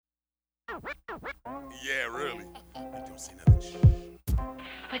Yeah, really. Don't say nothing.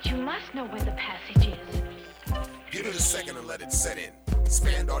 But you must know where the passage is. Give it a second and let it set in.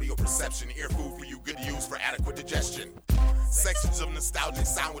 Expand audio perception, ear food for you, good to use for adequate digestion. Sections of nostalgic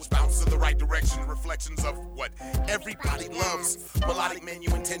sound which bounce in the right direction. Reflections of what everybody loves. Melodic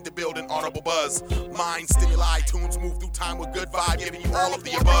menu intend to build an audible buzz. Mind stimuli, tunes move through time with good vibe, giving you all of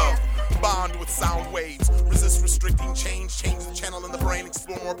the above. Bond with sound waves, resist restricting change. Change the channel in the brain,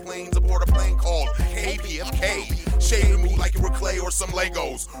 explore more planes aboard a plane called KPFK. Shade your mood like it were clay or some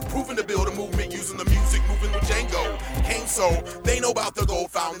Legos. Proven to build a movement using the music, moving with Django. Came so, they know about the gold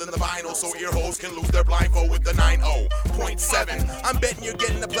found in the vinyl, so ear holes can lose their blindfold with the 90.7. I'm betting you're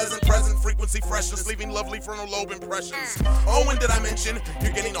getting a pleasant present, frequency freshness, leaving lovely frontal lobe impressions. Oh, and did I mention,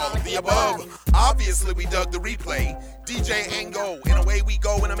 you're getting all of the above. Obviously we dug the replay, DJ Ango, in a way we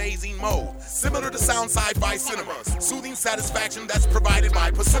go in amazing mode. Similar to sound sci-fi cinemas, soothing satisfaction that's provided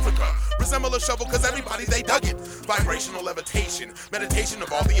by Pacifica. Resemble a shovel cause everybody they dug it. Vibrational levitation, meditation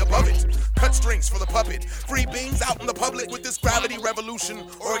of all the above it. Cut strings for the puppet, free beings out in the public with this gravity revolution,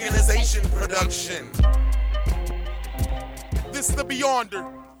 organization, production. This is the Beyonder,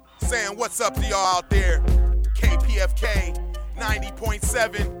 saying what's up to y'all out there. KPFK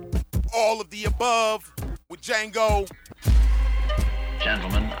 90.7, all of the above with Django.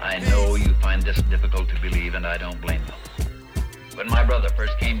 Gentlemen, I know you find this difficult to believe, and I don't blame you. When my brother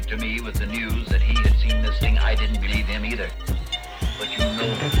first came to me with the news that he had seen this thing, I didn't believe him either. But you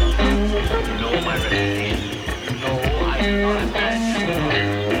know my reputation. You know I am not a bad.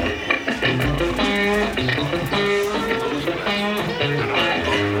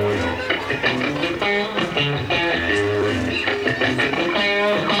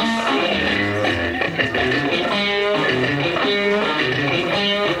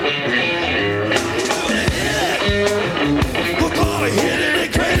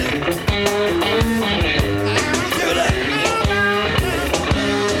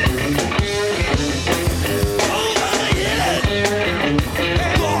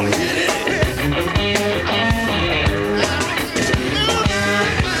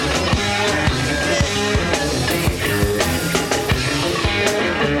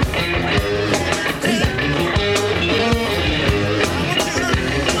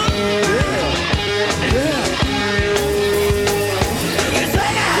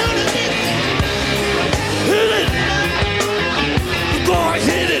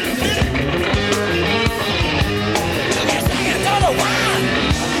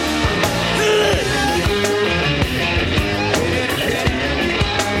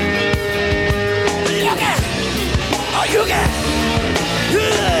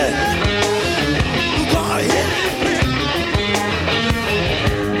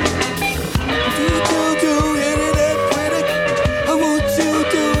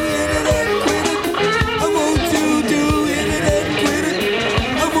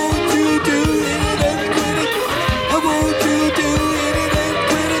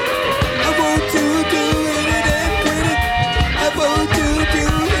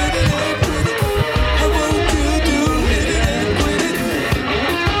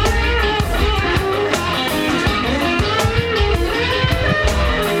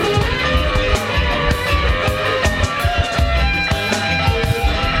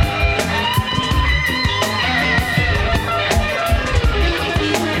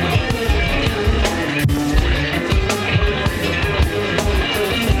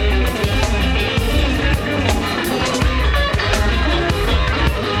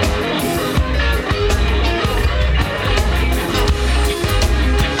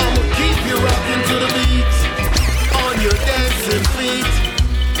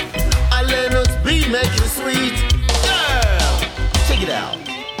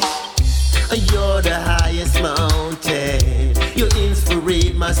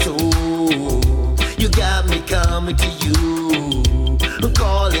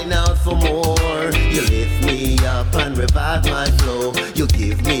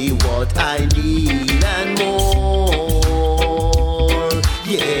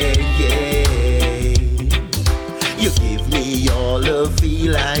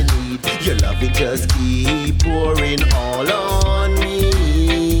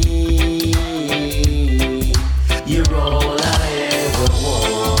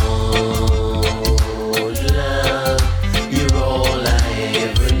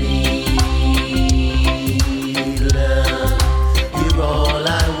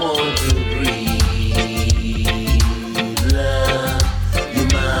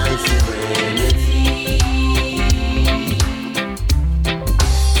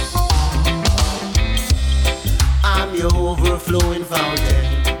 Over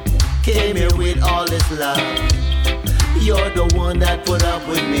came here with all this love. You're the one that put up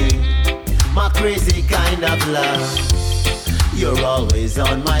with me, my crazy kind of love. You're always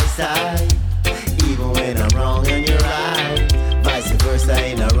on my side, even when I'm wrong and you're right. Vice versa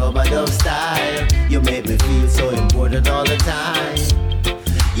in a rub-a-dub style. You make me feel so important all the time.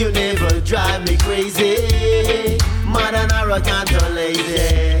 You never drive me crazy, mad and arrogant or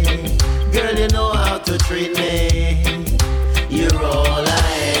lazy. Girl, you know how to treat me. You're all I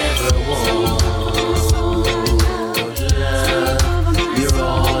ever want. Love, you're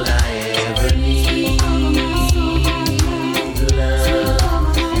all I ever need. Love,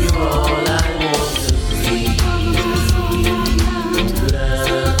 you're all I want to breathe.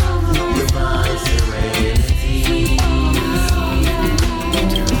 Love, you're my serenity.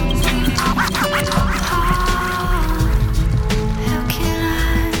 How can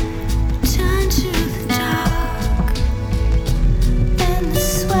I turn to the dark and the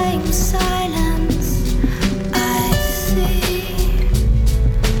swaying silence I see?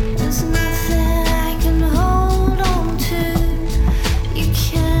 There's nothing I can hold on to. You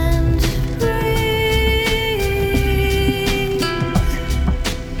can't breathe.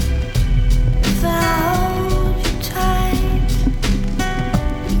 If I hold you tight,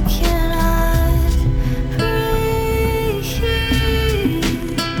 you cannot breathe.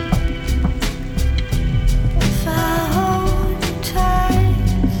 If I hold you tight,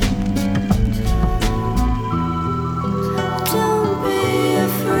 don't be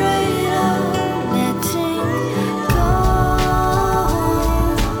afraid of letting go.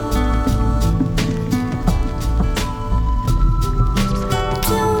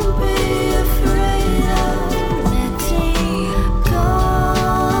 Don't be afraid of letting go.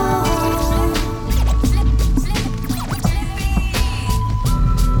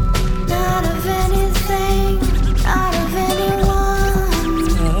 Not of anything, not of anyone.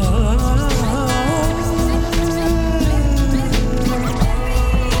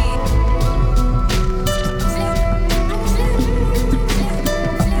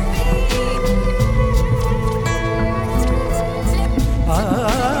 All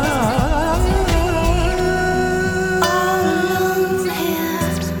alone here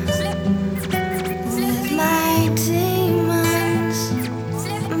with my demons.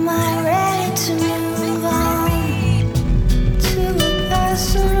 Am I ready to move on to a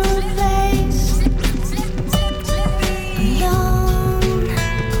personal place? Alone,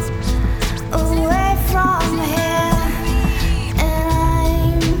 away from here, and I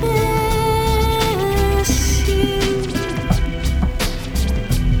miss you,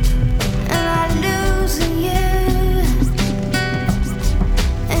 and I'm losing you,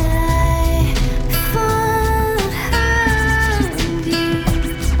 and I find you.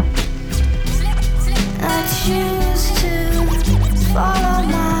 I choose to follow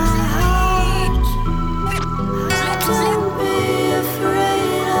my heart. Don't be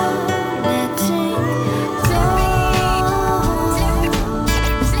afraid of letting go.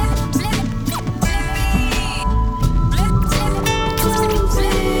 Don't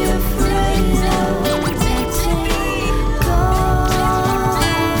be afraid of letting go.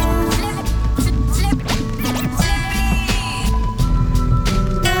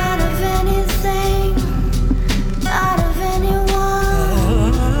 Not of anything, not of anyone.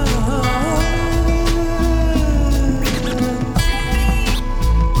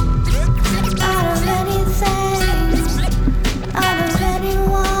 Not of anything, not of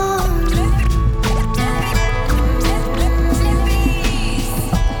anyone.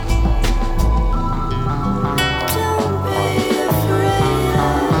 Don't be afraid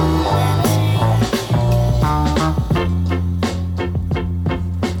of letting.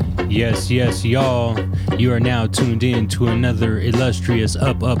 Yes, y'all. You are now tuned in to another illustrious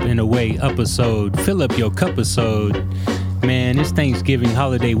Up, and Away episode. Fill up your cup-isode. Man, it's Thanksgiving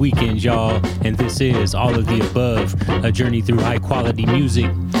holiday weekend, y'all, and this is All of the Above, a journey through high-quality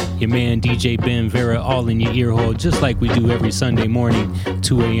music. Your man, DJ Ben Vera, all in your ear hole, just like we do every Sunday morning,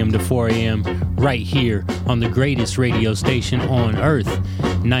 2 a.m. to 4 a.m., right here on the greatest radio station on Earth,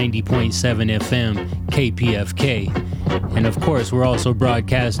 90.7 FM, KPFK. And of course, we're also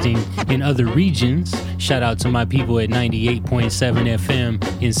broadcasting in other regions. Shout out to my people at 98.7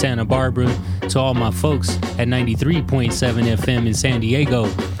 FM in Santa Barbara, to all my folks at 93.7 FM in San Diego,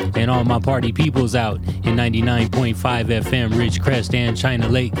 and all my party peoples out in 99.5 FM Ridgecrest and China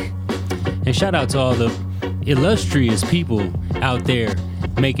Lake. And shout out to all the illustrious people out there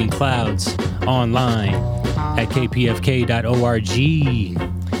making clouds online at kpfk.org.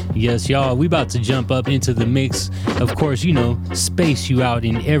 Yes, y'all, we about to jump up into the mix. Of course, you know, space you out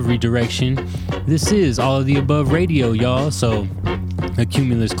in every direction. This is All of the Above Radio, y'all. So A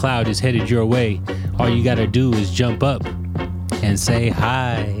cumulus cloud is headed your way. All you gotta do is jump up and say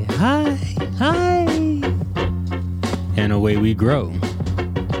hi, hi, hi. And away we grow.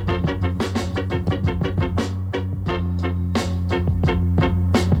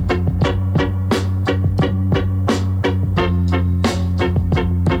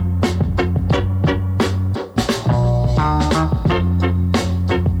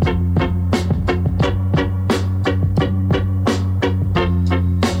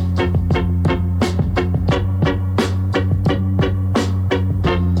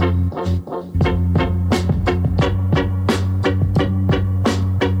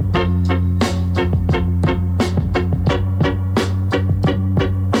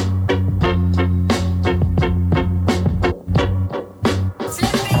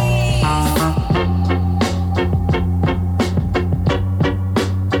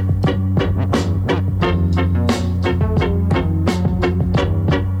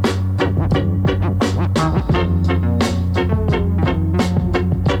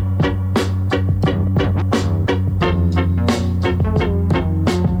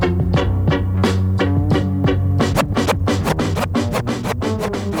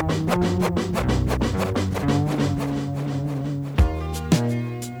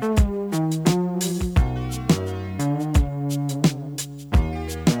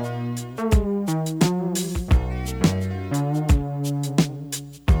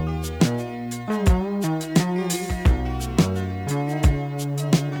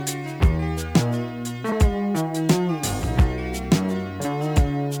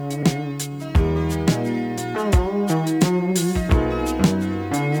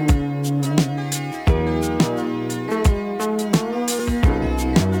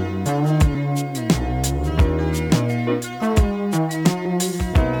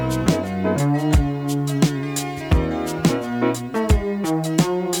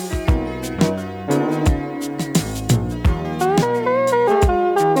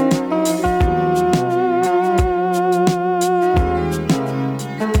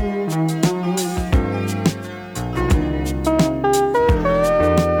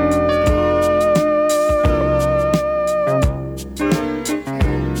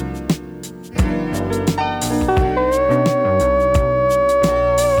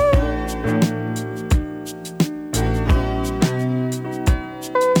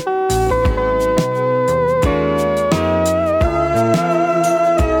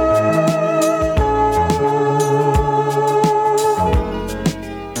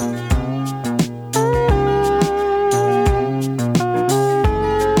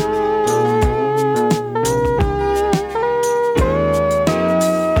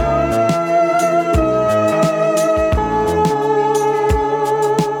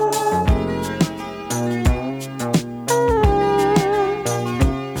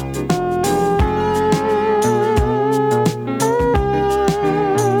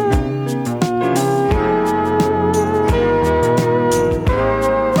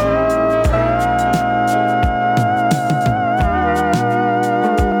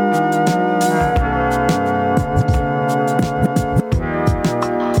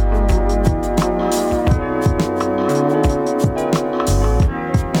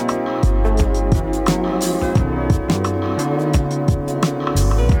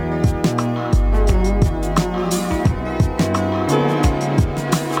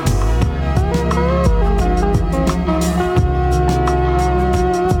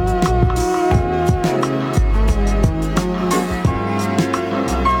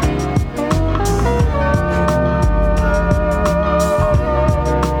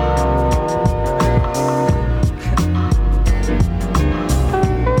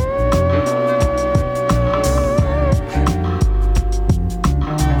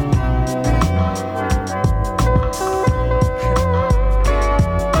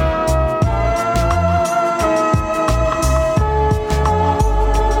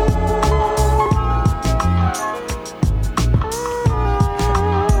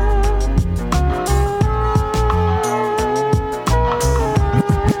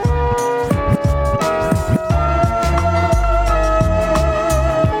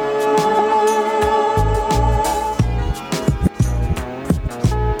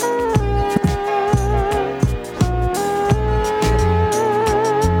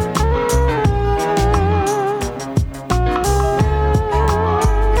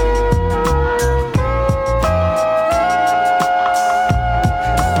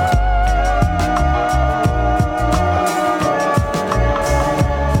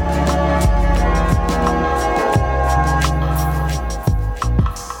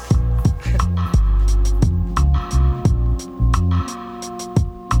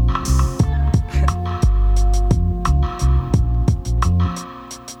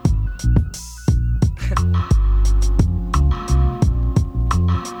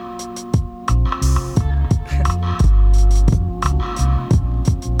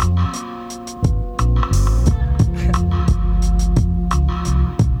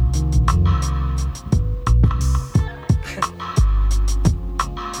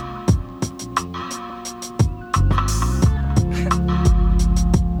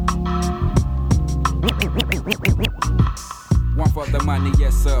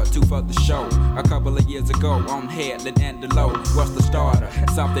 two for the show. A couple of years ago on Headland and the Low was the starter.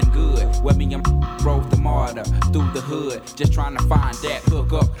 Something good where me and drove the martyr through the hood, just trying to find that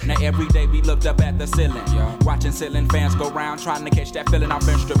hook up. Now every day we looked up at the ceiling, watching ceiling fans go round, trying to catch that feeling off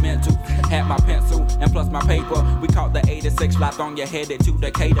instrumental. Had my pencil and plus my paper. We caught the 86 fly on your headed to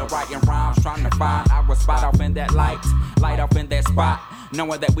Decatur, writing rhymes, trying to find our spot off in that light off in that spot.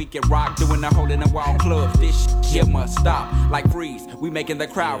 Knowing that we can rock, doing the hole in the wall clubs. This shit must stop. Like Freeze, we making the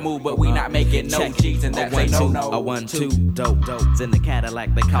crowd move, but we not making no G's, and that's a no-no. A 1-2, dope. In the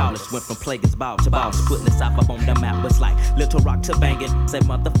Cadillac, they call us. Went from Plague's ball to balls, putting the South up on the map. It's like Little Rock to banging. Say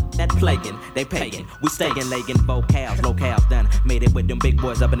motherfucker that plaguing, they paying. We staying legging vocals, locales done. Made it with them big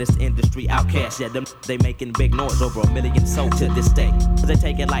boys up in this industry. Outcasts, yeah, them they making big noise. Over 1 million sold to this day. They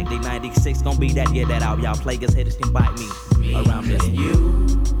take it like they 96, gon' be that year that out. Y'all Plague's haters can bite me. Around this you,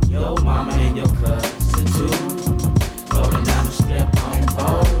 your mama and your cousin too. Rolling down the strip on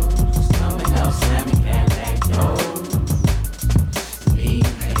boats. Coming out slamming Cadillac doors. Me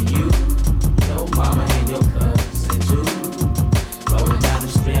and you, your mama and your cousin too. Rolling down the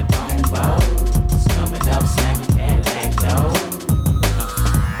strip on boats. Coming out slamming Cadillac doors.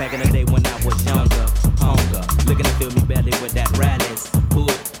 Back in the day when I was younger, hunger, looking to fill me belly with that rallies.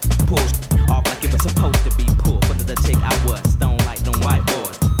 Push off like it was supposed to be pulled. But the chick I was stone like them white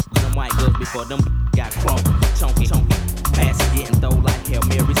boys. Them white girls before them got crunk, chunky. Passes getting throw like Hail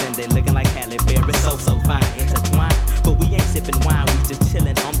Marys and they looking like Halle Berry. So fine, intertwined. But we ain't sipping wine, we just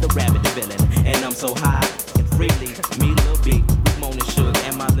chillin'. I'm the rabbit, the villain, and I'm so high and freely. Me, Lil B, Ramon and Suge,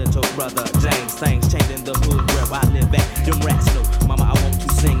 and my little brother James. Things changing the hood where I live at. Them rats know, mama, I want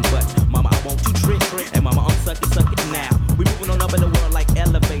to sing, but mama, I want to trick. And mama, I'm suck it now. We moving on up in the world like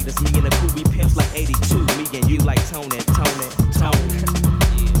elevators. Me and the crew, we pimps like 82. Me and you like Tony. Yeah.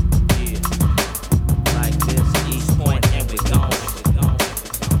 Like this, East Point, and we gone.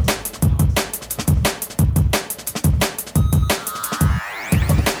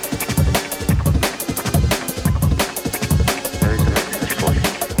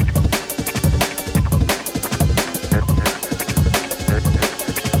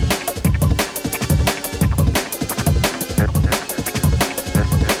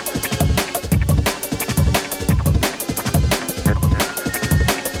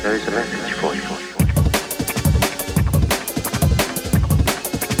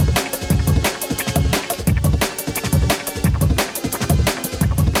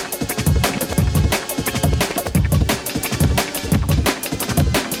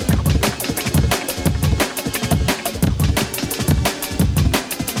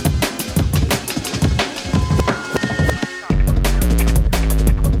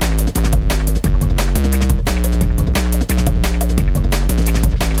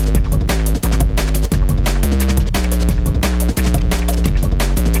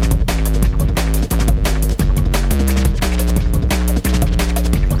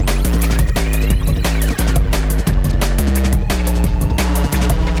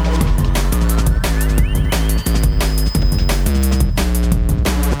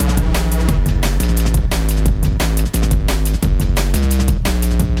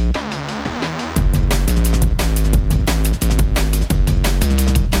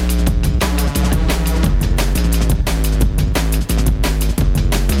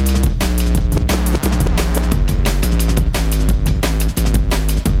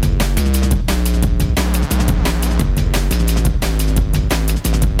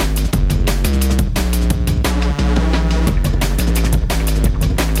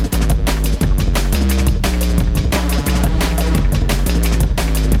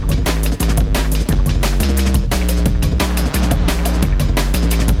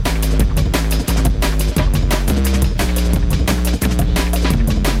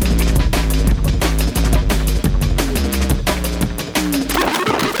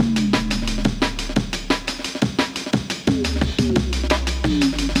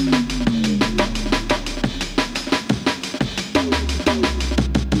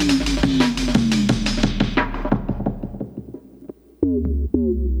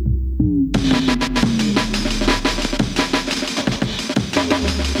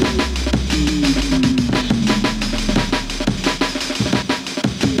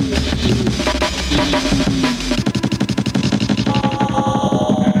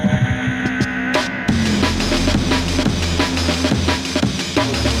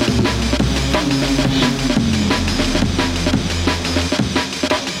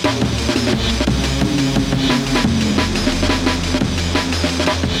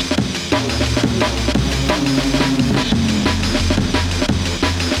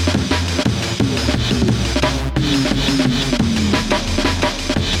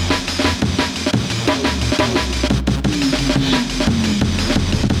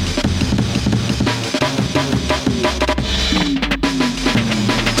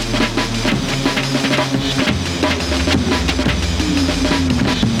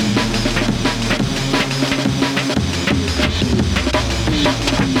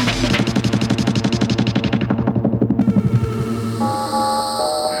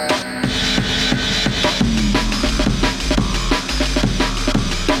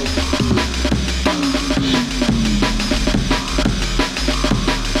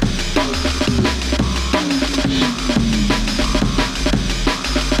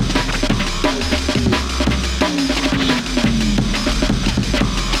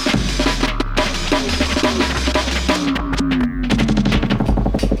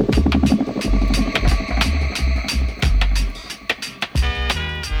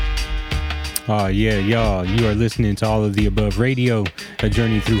 Oh yeah, y'all, you are listening to All of the Above Radio, a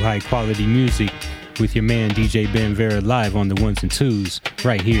journey through high quality music with your man DJ Ben Vera live on the ones and twos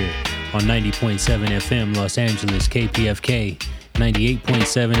right here on 90.7 FM Los Angeles KPFK,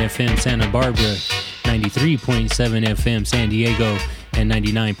 98.7 FM Santa Barbara, 93.7 FM San Diego, and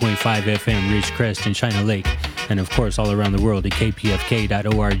 99.5 FM Ridgecrest and China Lake, and of course all around the world at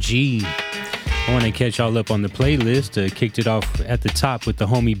kpfk.org. I want to catch y'all up on the playlist. Kicked it off at the top with the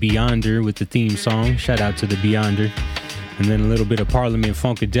homie Beyonder with the theme song. Shout out to the Beyonder. And then a little bit of Parliament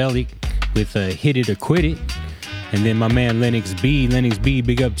Funkadelic with Hit It or Quit It. And then my man Lennox B. Lennox B,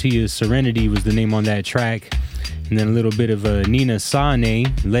 big up to you. Serenity was the name on that track. And then a little bit of Nina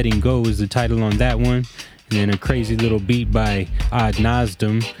Sane, Letting Go is the title on that one. And then a crazy little beat by Ad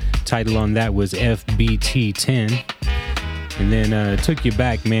Nasdem. Title on that was FBT 10. And then Took You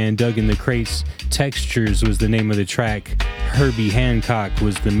Back, man. Dug in the Crates. Textures was the name of the track. Herbie Hancock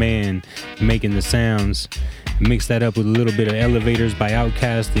was the man making the sounds. Mixed that up with a little bit of Elevators by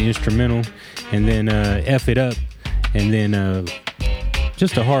Outkast, the instrumental. And then F It Up. And then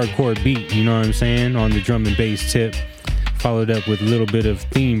just a hardcore beat, you know what I'm saying, on the drum and bass tip. Followed up with a little bit of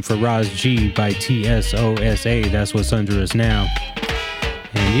Theme for Raz G by TSOSA. That's what's under us now.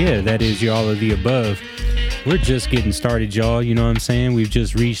 And yeah, that is your All of the Above. We're just getting started, y'all. You know what I'm saying? We've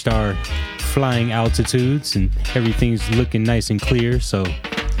just reached our flying altitudes and everything's looking nice and clear. So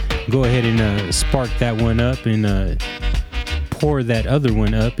go ahead and spark that one up and pour that other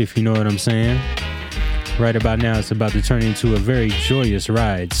one up, if you know what I'm saying. Right about now, it's about to turn into a very joyous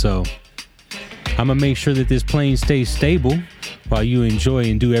ride. So I'm going to make sure that this plane stays stable while you enjoy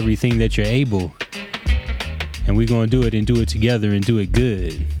and do everything that you're able. And we're going to do it and do it together and do it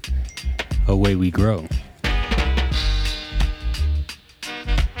good. Away we grow.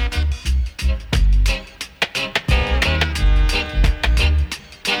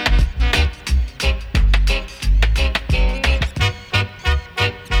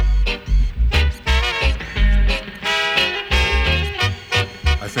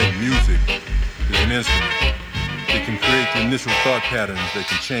 Initial thought patterns that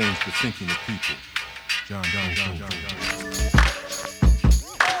can change the thinking of people. John.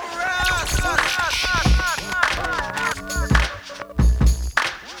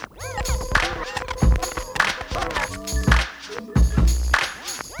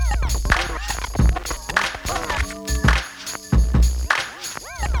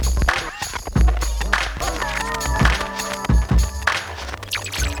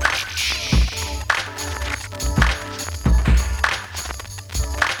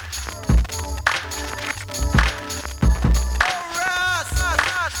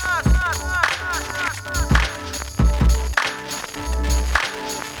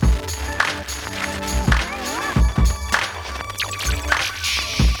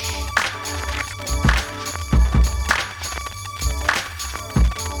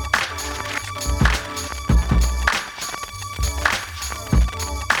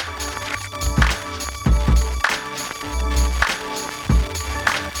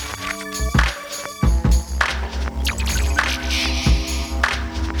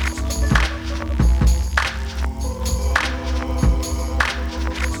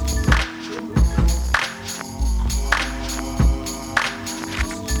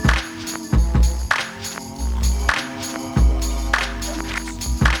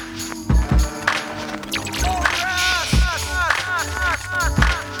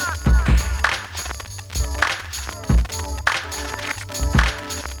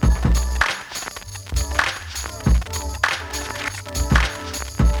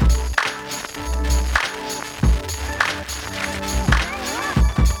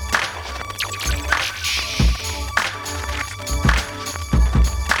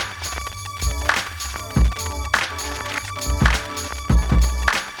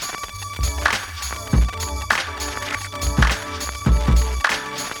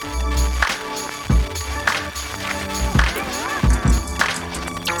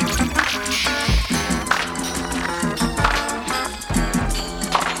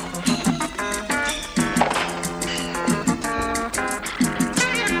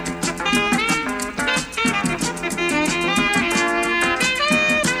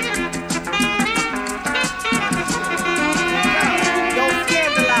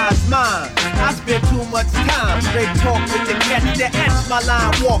 Straight talk with the catch the etch. My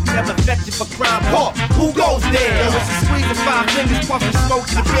line walk, never fetch it for crime. Park, who goes there? Yo, it's a squeeze of 5 fingers, puffing smoke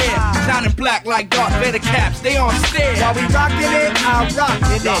to the bear. Shining black like Darth Vader caps, they on stairs. While we rockin' it, I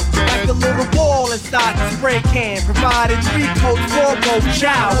rockin' it. Like a little wall inside the spray can. Providing 3 coats for both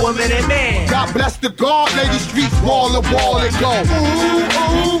child, woman, and man. God bless the God, lady streets, wall to wall and go. Ooh,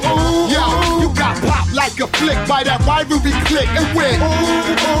 ooh, ooh. Yo. like a flick by that white Ruby click and win.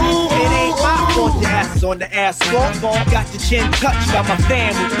 Ooh, it ain't my fault your ass is on the asphalt. Got your chin touched by my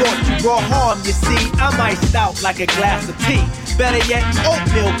fan who thought you brought harm. You see, I'm iced out like a glass of tea. Better yet,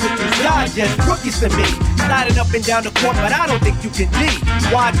 oatmeal cookies, digest rookies to me. Sliding up and down the court, but I don't think you can D.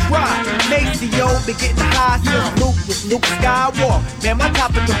 Why try? Maceo been getting high since Luke was Luke Skywalker. Man, my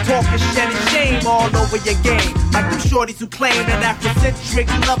topic of talk is shedding shame all over your game. Like them shorties who claim that Afrocentric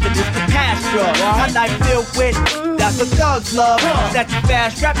loving is the past drug. My life filled with, that's what thugs love. That you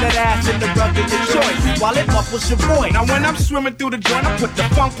fast, wrap that ass in the rug of your choice, while it muffles your voice. Now when I'm swimming through the joint, I put the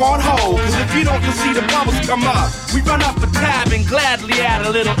funk on hold. Cause if you don't, you'll see the bubbles come up. We run up a tab and gladly add a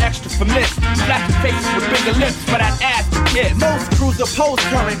little extra for miss. Flashing faces with bigger lips for that ass to kiss. Most crews are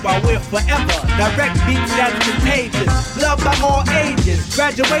post-current while we're forever. Direct beats that's contagious. Loved by all ages.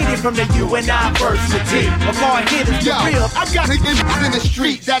 Graduated from the UNIversity. Of all hitters, yo, real. I got niggas in the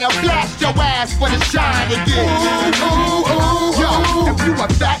street that'll blast your ass for the shine again. Ooh, ooh, ooh, yo, if you a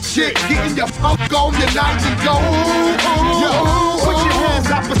fat chick, getting your funk on tonight and go. Ooh, ooh, yo, put your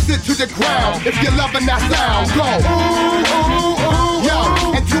hands opposite to the ground. If you're loving that sound, go. Ooh, ooh, ooh, yo,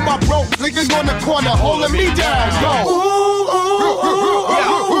 and to my bro, niggas on the corner holding me down, go. Ooh, ooh,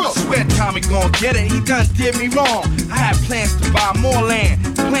 I swear Tommy gon' get it, he done did me wrong. I had plans to buy more land,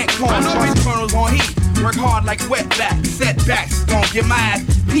 plant corn, choice kernels on heat. Work hard like wetbacks, setbacks, gon' get my ass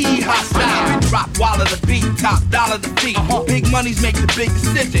pee hostile. Drop wallet the beat, top dollar the feet. Big money's make the big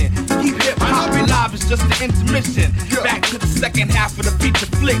decision. Keep hip hop alive, it's just the intermission. Back to the second half of the feature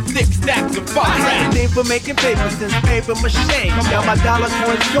flick, thick stacks of fun. I had a name for making paper since paper mache. Now my dollar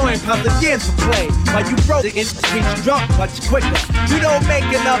coins join, pounds again for play. While you broke in the streets drunk, much quicker. You don't make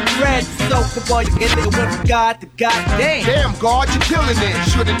enough bread, so come on, you get it went from God to goddamn. Damn, God, you're killing it.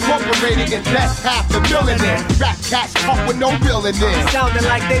 Should incorporate it and invest half a million in. Rap cats talk with no real in it. Sounding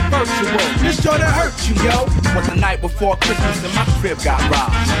like they virtual. This sure to hurt you, yo. Was the night before Christmas and my crib got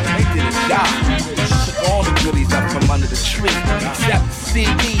robbed. They did a job. Took all the goodies up from under the tree, except the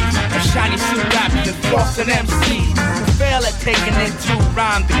CDs of shiny suit rappers and flossing MCs who fail at taking it to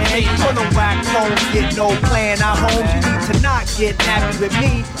rhyme the key. For the whack homes get no plan. Our homes, you need to not get happy with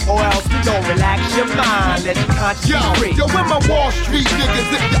me, or else we gon' relax your mind, let your conscience free. Yo, where my Wall Street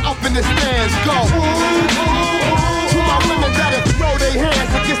niggas, if you're up in the stands, go. Ooh, ooh, ooh. To my women that'll throw their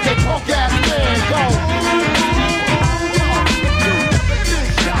hands against their punk ass man, go.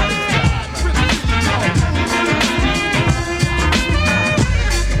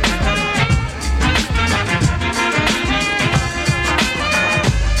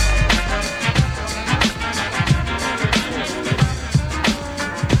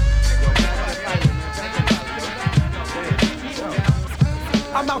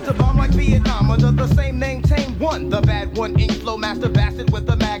 I'm out to bomb like Vietnam under the same name, Tame One. The bad one, ink flow master bastard with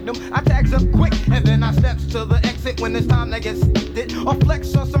the magnum. I tags up quick and then I steps to the exit when it's time to get it. Or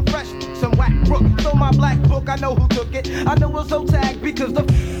flex on some fresh, some whack crook. So my black book, I know who took it. I know it's so tagged because the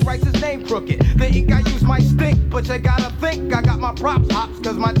writes his name crooked. The ink I use might stink, but you gotta think I got my props hops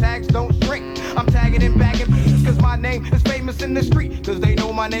cause my tags don't shrink. I'm tagging and bagging pieces cause my name is famous in the street. Cause they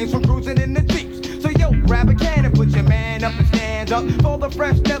know my name's from cruising in the Jeeps. So yo, grab a can and put your man up and stand up. For the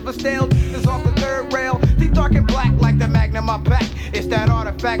fresh, never stale, is off the third rail. Deep dark and black like the magnum my back. It's that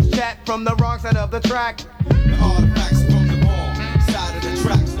artifacts chat from the wrong side of the track. The artifacts from the wrong side of the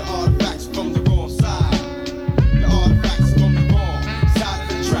tracks. The artifacts from the wrong side. The artifacts from the wrong side of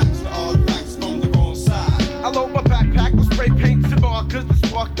the tracks. The artifacts from the wrong side. I load my backpack with spray paint and markers to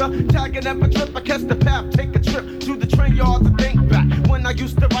spark the tagging up a trip. I catch the path, take a trip to the train yard to think back. When I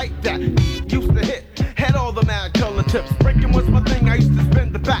used to write that, used to hit. Had all the mad color tips. Breaking was my thing, I used to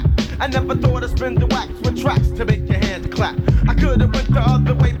spin the back. I never thought I'd spin the wax with tracks to make your hands clap. I could've went the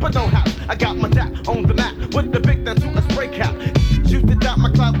other way, but don't have. I got my dap on the map with the big that to a spray cap. Used to doubt my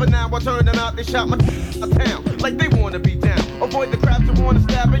clout, but now I turn them out. They shot my town like they wanna be down. Avoid the crowds who wanna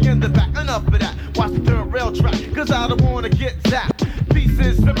stab me in the back. Enough of that. Watch the third rail track, cause I don't wanna get zapped.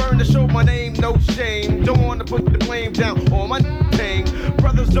 Pieces to burn to show my name, no shame. Don't wanna put the blame down on my name.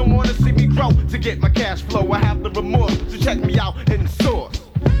 Brothers don't wanna see me grow to get my cash flow. I have the remorse, so check me out in the source.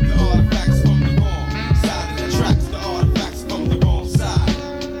 The artifacts from the wrong side of the tracks. The artifacts from the wrong side.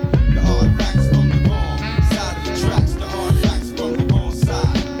 The artifacts from the wrong side of the tracks. The artifacts from the wrong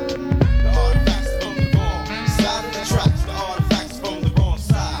side. The artifacts from the wrong side of the tracks. The artifacts from the wrong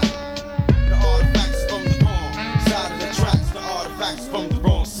side. The artifacts from the wrong side of the tracks. The artifacts from the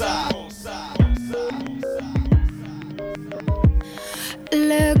wrong side.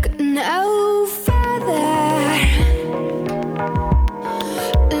 Look no further.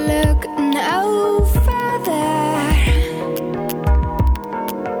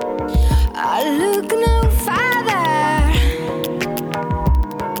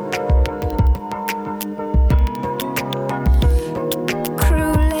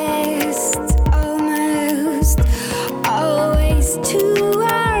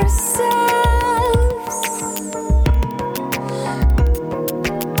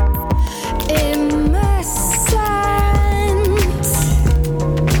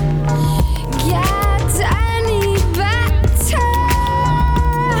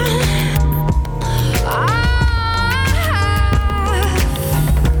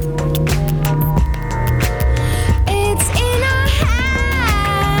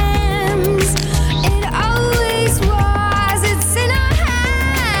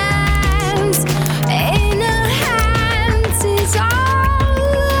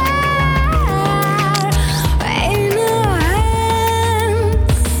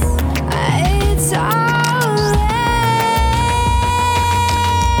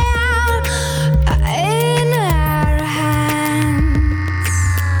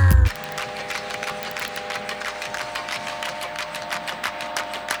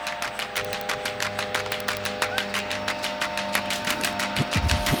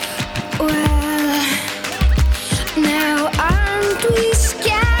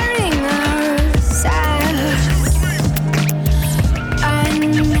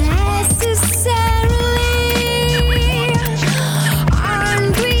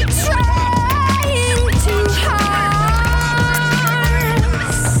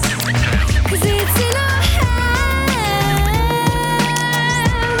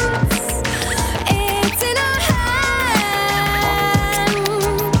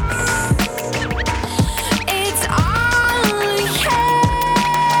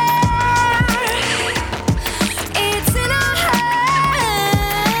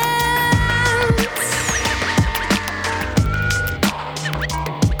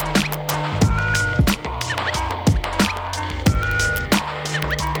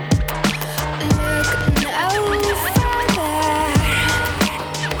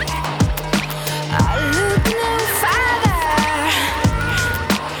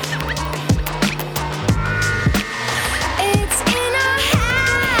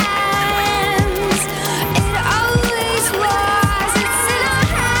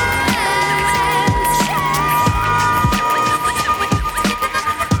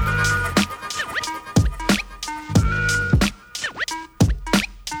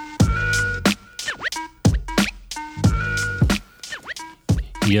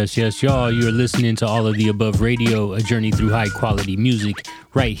 Yes, y'all. You're listening to All of the Above Radio, a journey through high-quality music,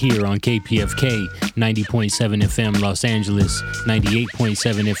 right here on KPFK, 90.7 FM Los Angeles, 98.7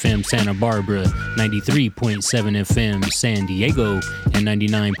 FM Santa Barbara, 93.7 FM San Diego, and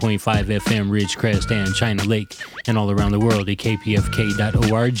 99.5 FM Ridgecrest and China Lake, and all around the world at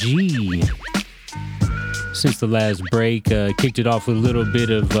kpfk.org. Since the last break, kicked it off with a little bit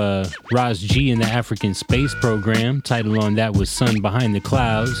of Ras G and the African Space Program. Title on that was Sun Behind the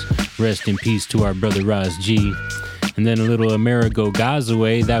Clouds. Rest in peace to our brother Ras G. And then a little Amerigo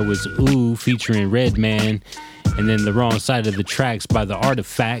Gazaway, that was Ooh featuring Redman. And then The Wrong Side of the Tracks by the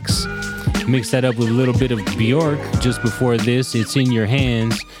Artifacts. Mix that up with a little bit of Bjork. Just before this, It's in Your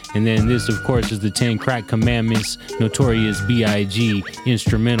Hands. And then this, of course, is the 10 Crack Commandments, Notorious B.I.G.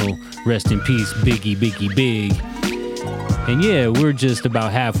 instrumental. Rest in peace, Biggie, Biggie, Big. And yeah, we're just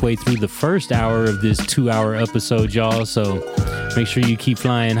about halfway through the first hour of this 2-hour episode, y'all. So make sure you keep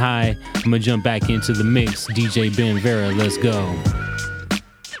flying high. I'm going to jump back into the mix. DJ Ben Vera, let's go.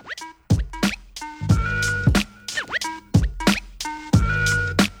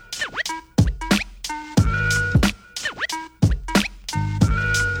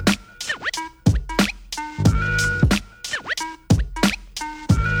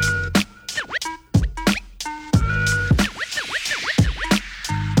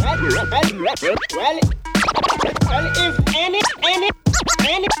 Well, if any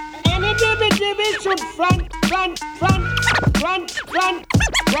dibby should front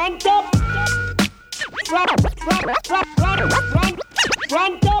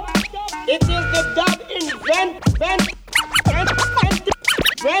up, it is the dub invent,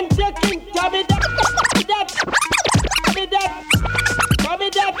 taking Tubby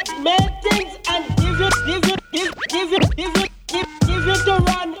that make things and give it to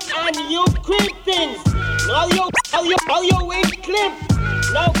run and you creep things. Now you wing clip.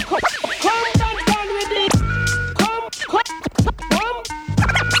 Now come back down with it. Come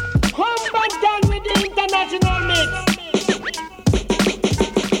back down with the international mix.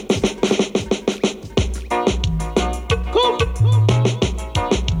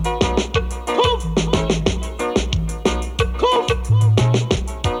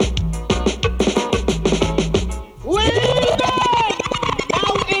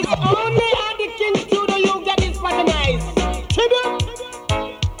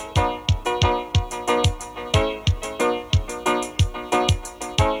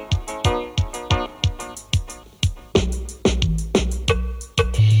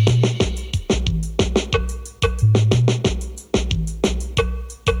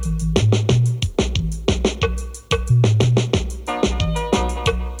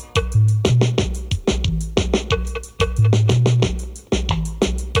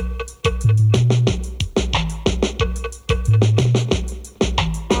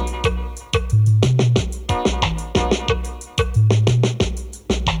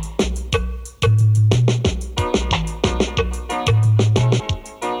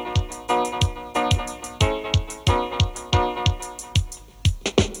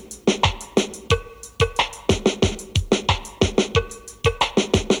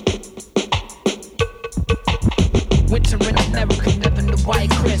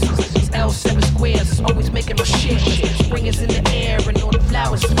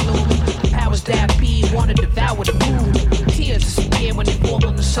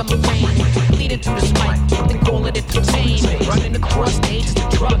 Summer rain, to this mic. They call it entertainment. Running across stage is the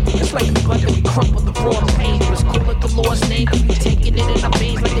drug. It's like the blood that we crumble the raw pain. Let's call it the Lord's name. We taking it in our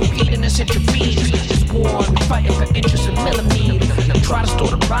veins like they feeding us centrifuges. It's war. We fighting for inches and millimeters. They try to store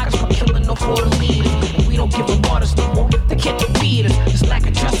the rockets. We're killing off all the leaders. And we don't give them orders no more. They can't defeat us. This lack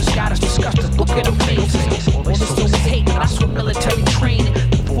of justice got us disgusted. Look at them faces. All this still is hate, but I saw military training.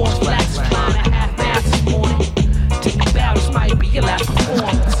 The force flags flying at half-mast this morning. Take me bow, this might be your last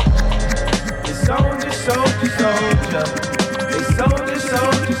performance. They soldier, soldier, soldier. They soldier,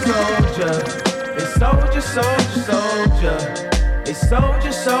 soldier, soldier. They soldier, soldier, soldier. They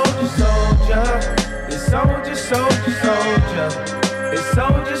soldier, soldier, soldier. They soldier, soldier, soldier. They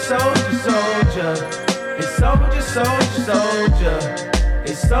soldier, soldier, soldier. They soldier, soldier, soldier.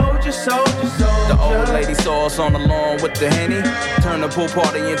 They soldier, soldier, soldier. The old lady saw us on the lawn with the Henny. Turned the pool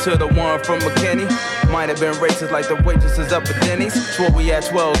party into the one from McKinney. Might have been racist like the waitresses up at Denny's. Swore we had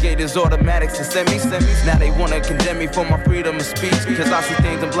 12 gators, automatics, and semis. Now they wanna condemn me for my freedom of speech. Because I see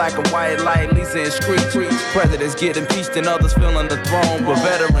things in black and white like Lisa and Screech. Presidents get impeached and others filling the throne. But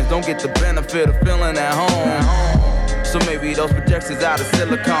veterans don't get the benefit of feeling at home. So maybe those projections out of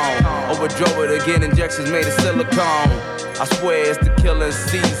silicone. Overdrove it to get injections made of silicone. I swear it's the killing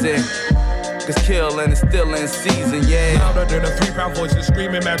season. Cause killing is still in season, yeah. Louder than a 3-pound voice is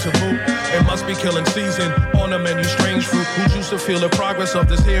screaming at your boot. It must be killing season. On the menu, strange fruit. Who's used to feel the progress of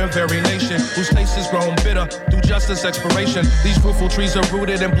this here very nation? Whose taste is grown bitter through justice expiration. These fruitful trees are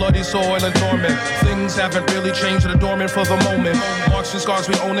rooted in bloody soil and dormant. Things haven't really changed, they're dormant for the moment. Marks and scars,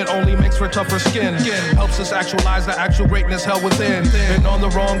 we own it, only makes for tougher skin. Helps us actualize the actual greatness held within. Been on the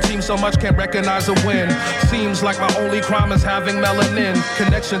wrong team so much, can't recognize a win. Seems like my only crime is having melanin.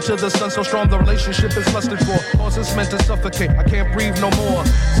 Connection to the sun so strong, the relationship is lusted for. Cause it's meant to suffocate, I can't breathe no more.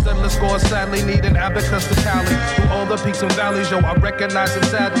 Steadless scores sadly need an abacus to tally. Through all the peaks and valleys, yo, I recognize it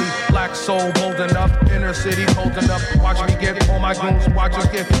sadly. Black soul bold enough, inner city holding up. Watch me get all my goons, watch us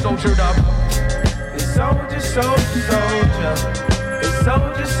get soldiered up. They soldier, soldier, soldier. They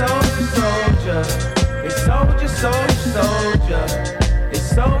soldier, soldier, soldier. They soldier, soldier, soldier. They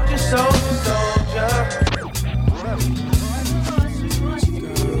soldier, soldier, soldier.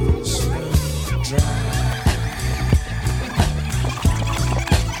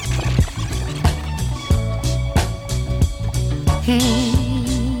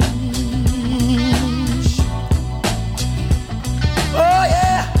 Oh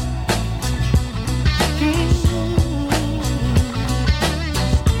yeah.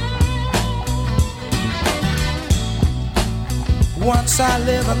 Once I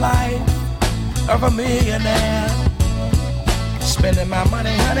lived a life of a millionaire, spending my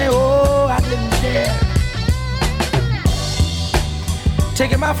money, honey, oh, I didn't care.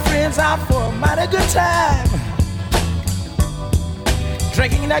 Taking my friends out for a mighty good time,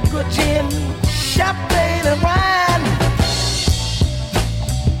 drinking that good gin, champagne and wine.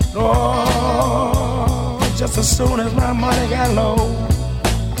 Oh, just as soon as my money got low,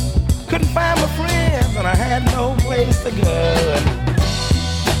 couldn't find my friends and I had no place to go.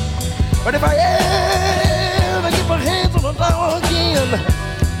 But if I ever get my hands on the dollar again,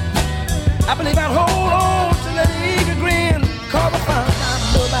 I believe I'd hold on to that eager grin. Cause I found out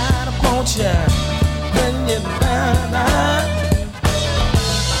nobody wants you when you're down and out.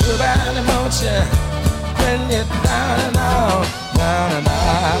 Nobody wants you when you're down and out, down and out.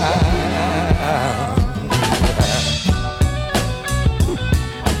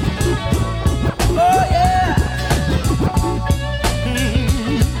 Oh yeah.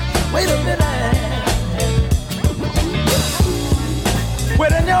 Wait a minute.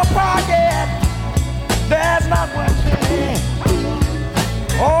 Wait in your pocket, there's not one thing.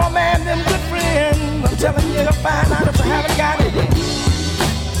 Oh man, them good friends, I'm telling you, you'll find out if I haven't got it.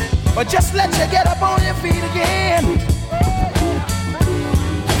 But just let you get up on your feet again.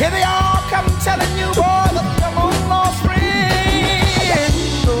 Here they all come telling you, boy, that you're long lost friend.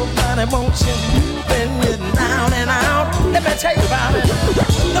 Nobody wants you when you're down and out. Let me tell you about it.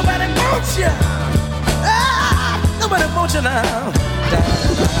 Nobody wants you. Ah, nobody wants you now.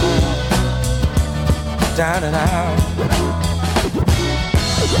 Down and out.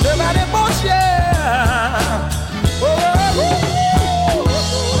 Nobody wants you. Oh, oh, oh.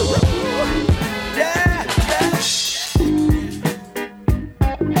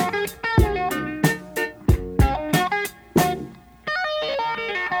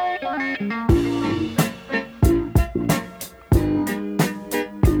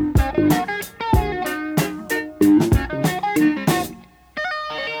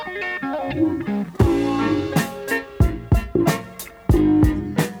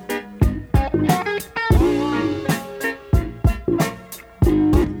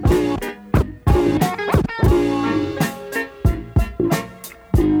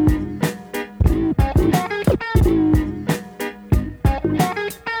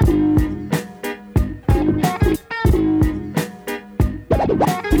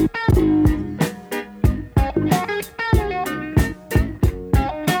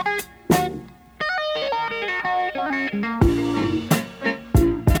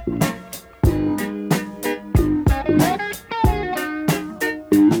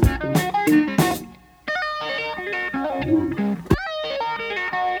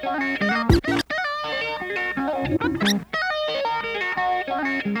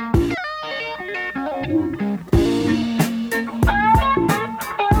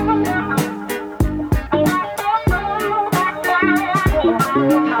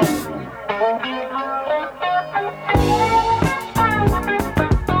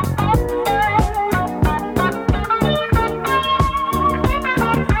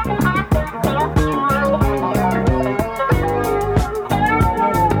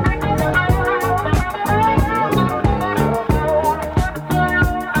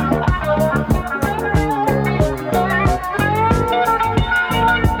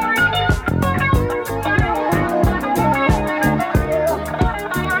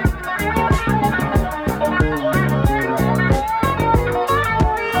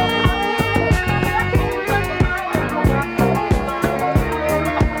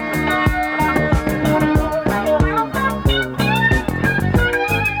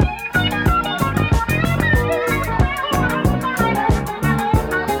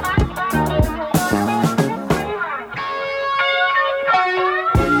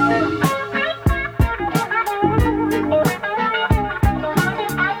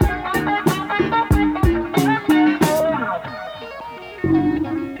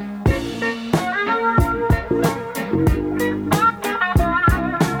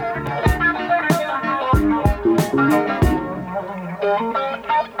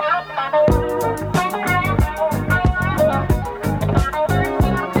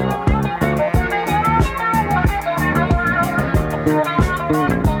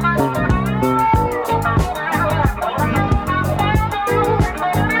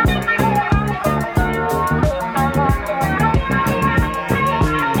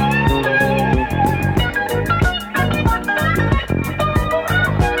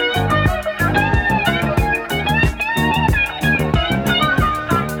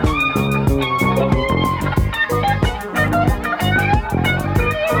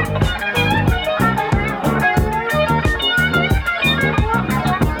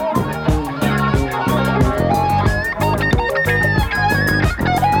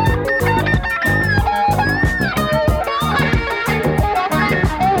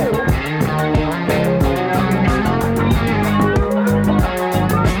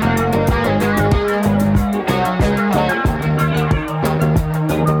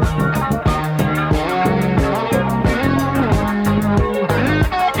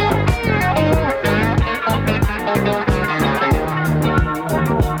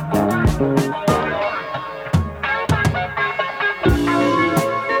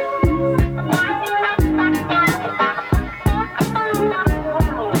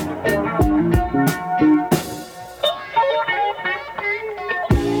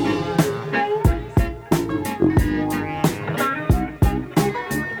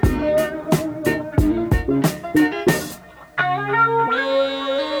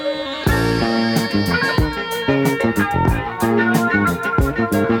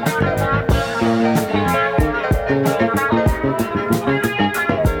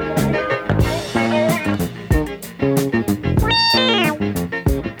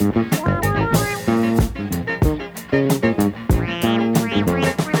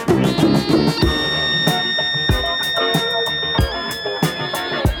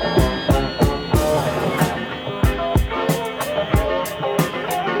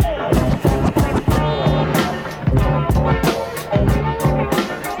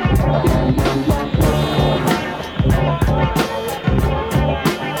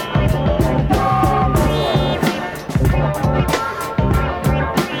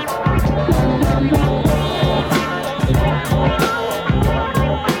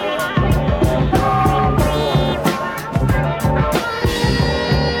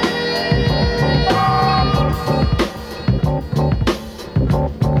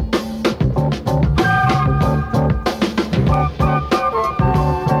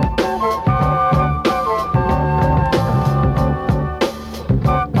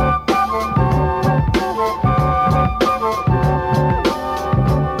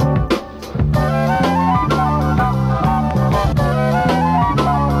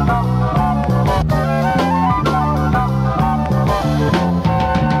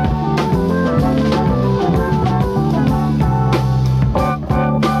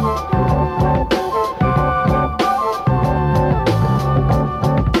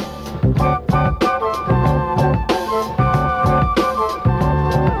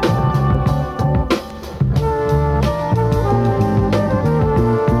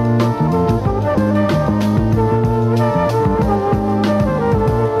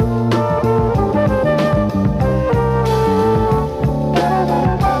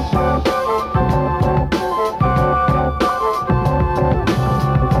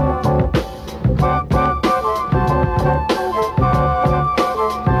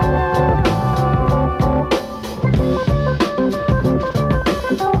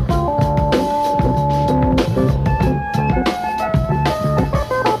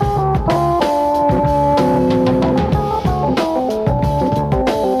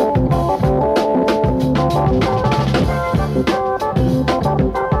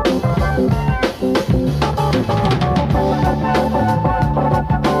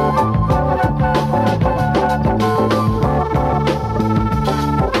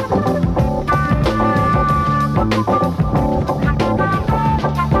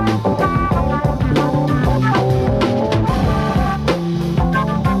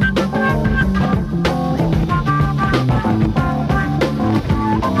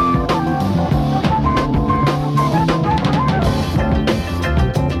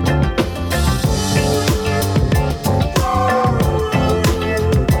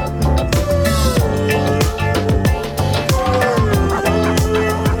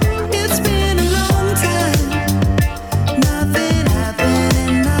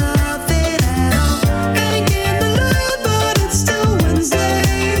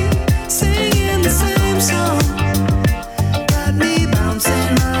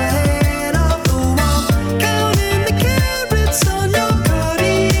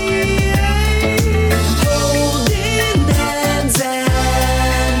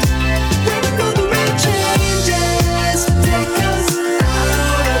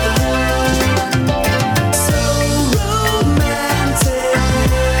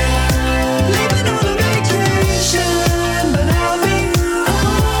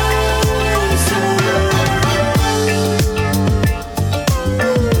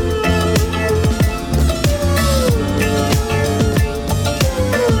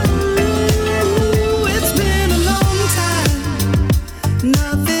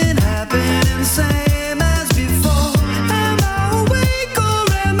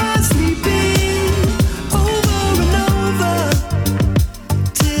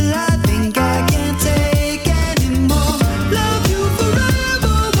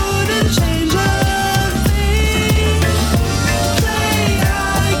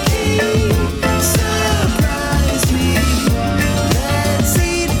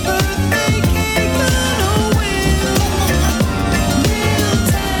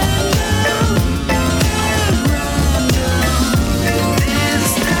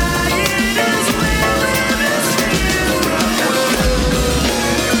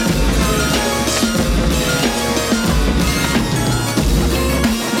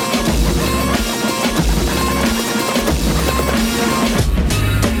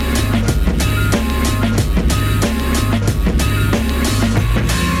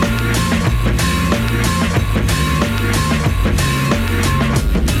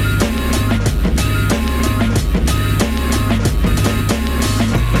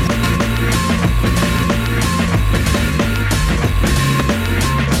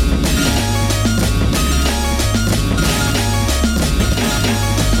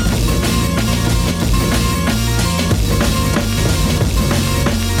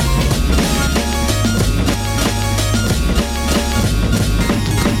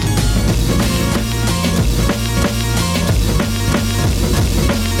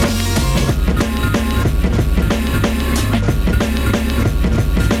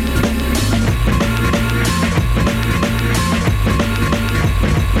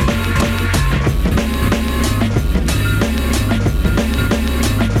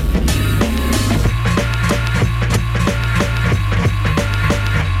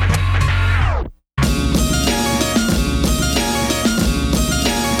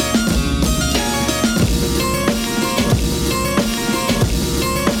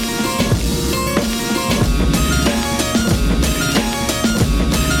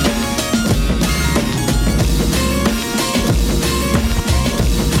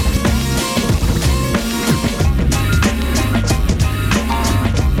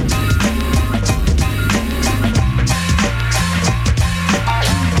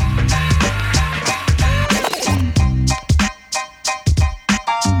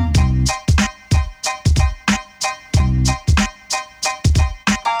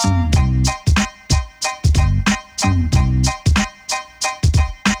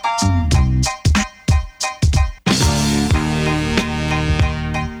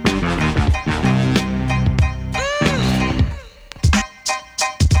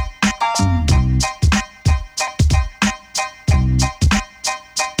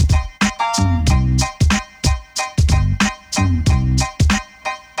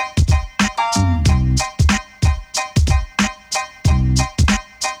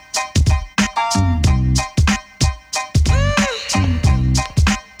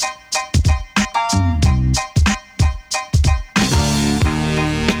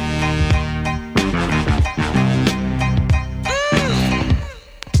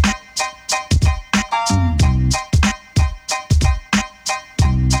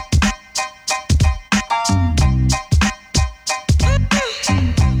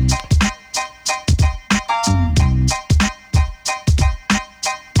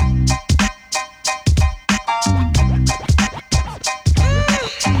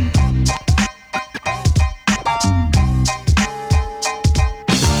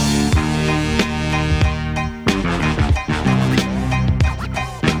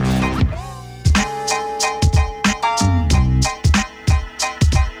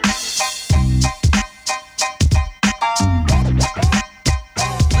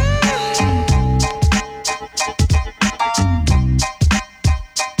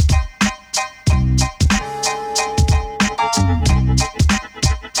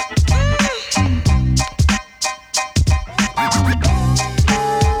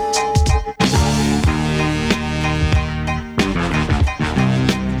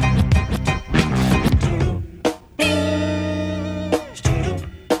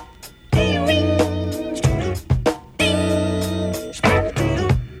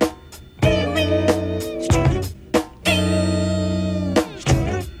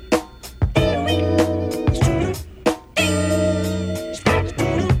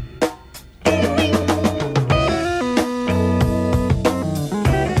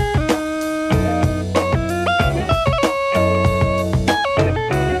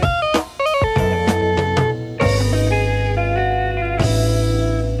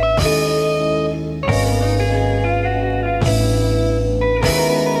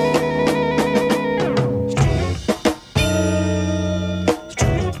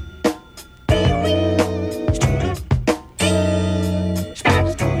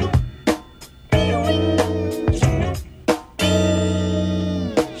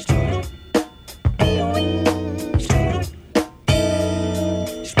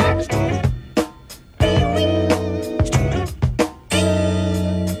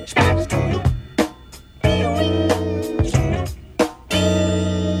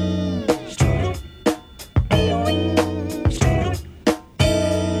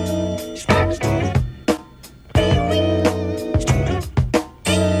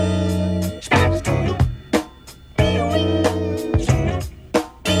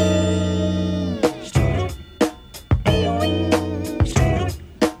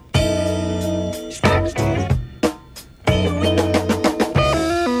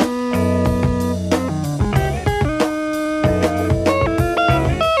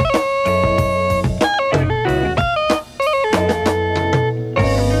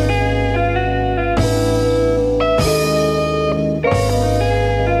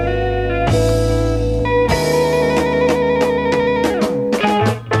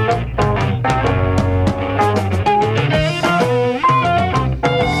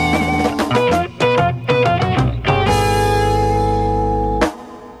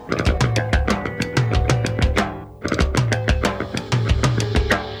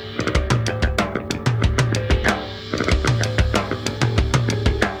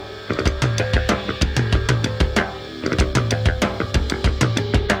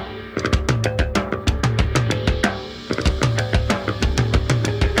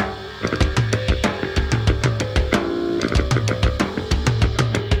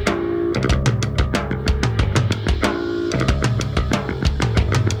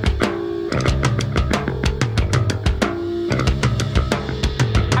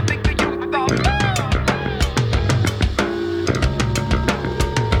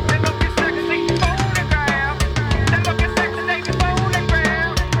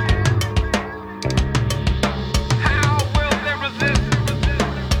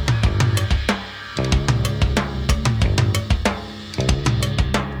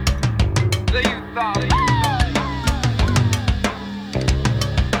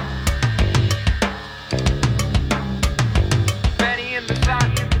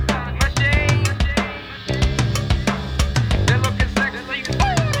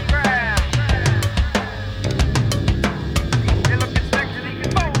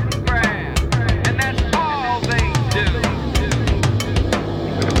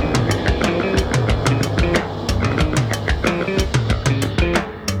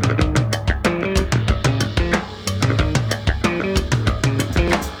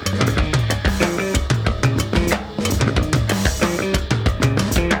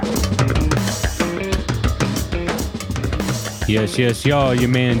 Yes, y'all. Your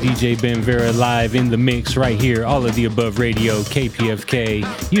man DJ Ben Vera live in the mix right here. All of the above radio,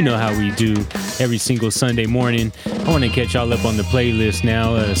 KPFK. You know how we do every single Sunday morning. I want to catch y'all up on the playlist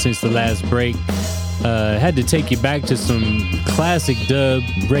now since the last break. Had to take you back to some classic dub,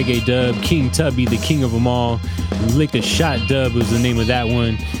 reggae dub. King Tubby, the king of them all. Lick a Shot dub was the name of that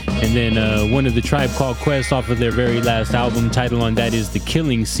one. And then one of the Tribe Called Quest off of their very last album. Title on that is The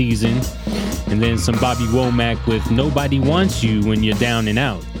Killing Season. And then some Bobby Womack with Nobody Wants You When You're Down and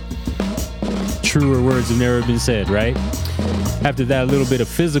Out. Truer words have never been said, right? After that, a little bit of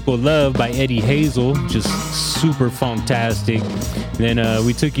Physical Love by Eddie Hazel, just super funktastic. Then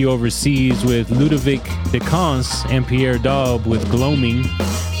we took you overseas with Ludovic Decance and Pierre Daub with Gloaming.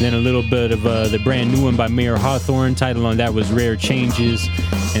 Then a little bit of the brand new one by Mayer Hawthorne. Title on that was Rare Changes.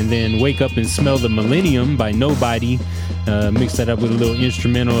 And then Wake Up and Smell the Millennium by Nobody. Mix that up with a little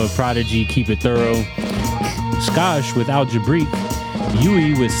instrumental of Prodigy, Keep It Thorough. Skosh with Algebraic.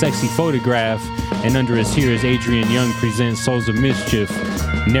 Yui with Sexy Photograph. And under us here is Adrian Young presents Souls of Mischief.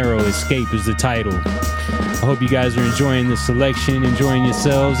 Narrow Escape is the title. I hope you guys are enjoying the selection, enjoying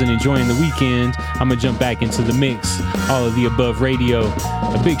yourselves, and enjoying the weekend. I'm going to jump back into the mix. All of the above radio.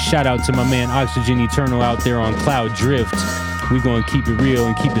 A big shout out to my man Oxygen Eternal out there on Cloud Drift. We're going to keep it real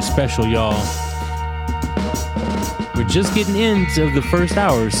and keep it special, y'all. We're just getting into the first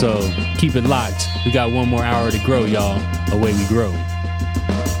hour, so keep it locked. We got one more hour to grow, y'all. Away we grow.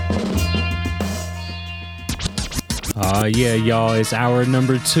 Yeah, y'all, it's hour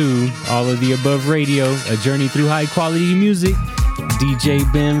number 2. All of the above radio, a journey through high quality music.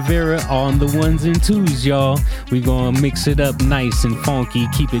 DJ Ben Vera on the ones and twos, y'all. We gonna mix it up nice and funky,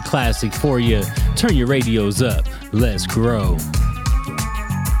 keep it classic for you. Turn your radios up. Let's grow.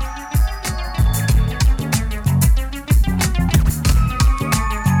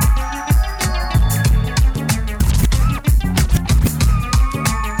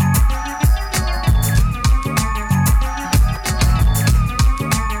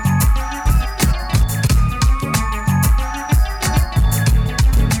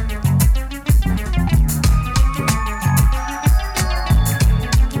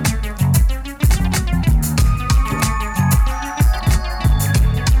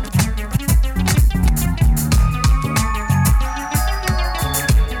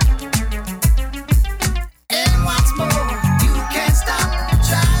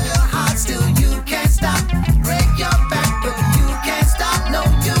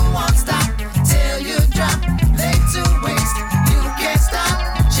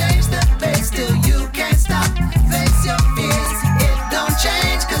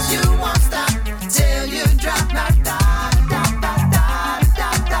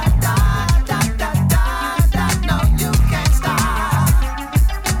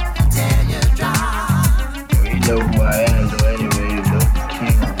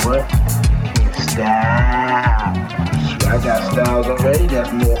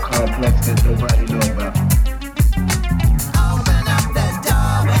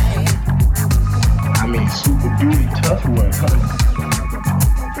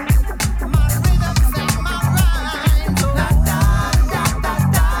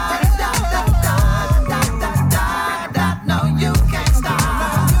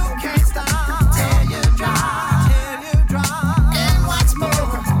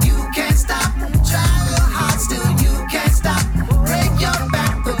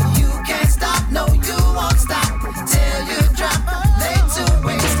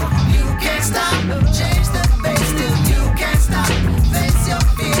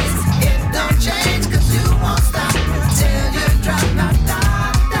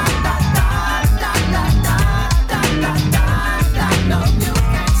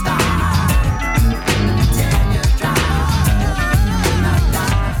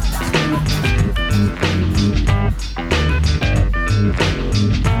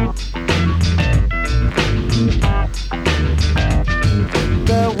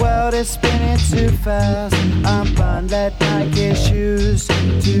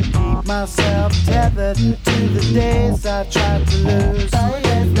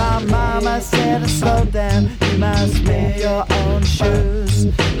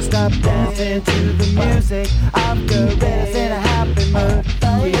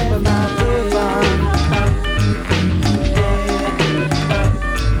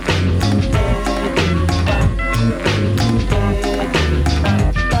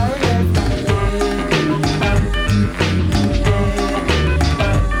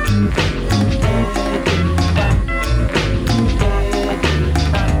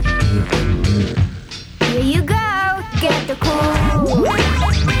 Get the cool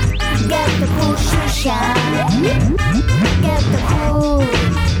shine.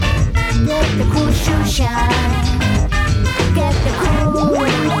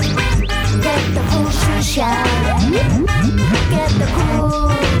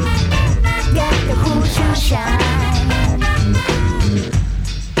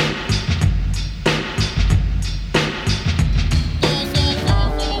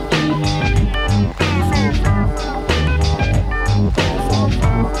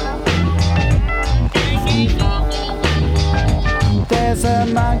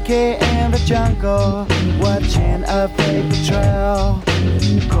 struggle, watching a paper trail.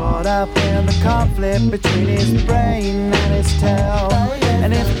 Caught up in the conflict between his brain and his tail.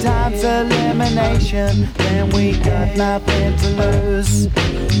 And if time's elimination, then we got nothing to lose.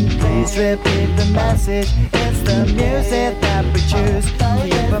 Please repeat the message, it's the music that we choose.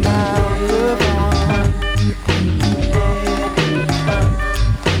 Keep 'em out, move on.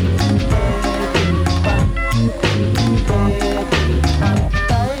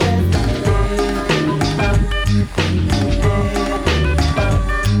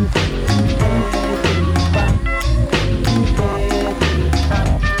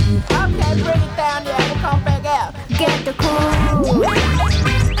 Get the cool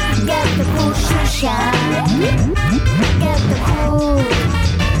shoe shine. Get the cool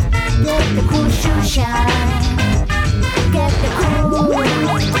shoe shine. Get the cool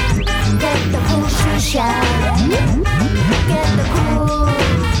shoe shine.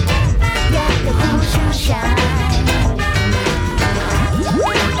 Get the cool shoe shine.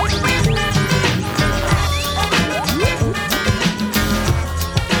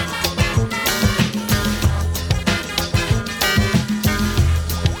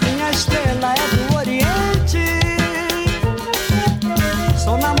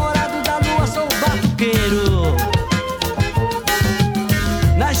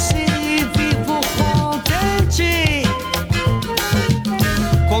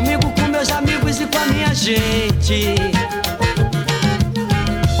 Gente,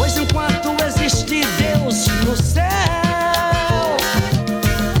 pois enquanto existe Deus no céu,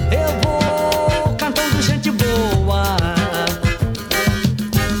 eu vou cantando gente boa.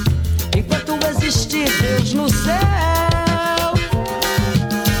 Enquanto existe Deus no céu,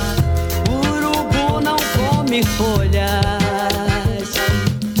 o urubu não come folhas.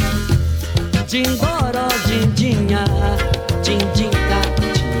 Dindoró, dindinha, dindinha,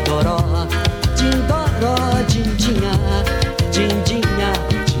 dindoró. Dindoró, dindinha, dindinha,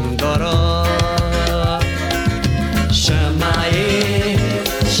 dindoró. Chama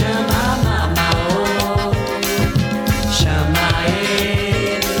chama mamaô. Chama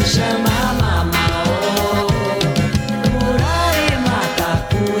chama mamaô. Curare mata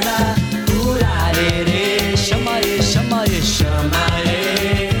cura, curarere. Chama chama chama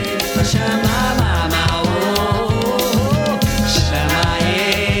chama mamaô. Chama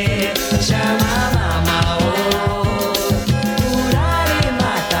chama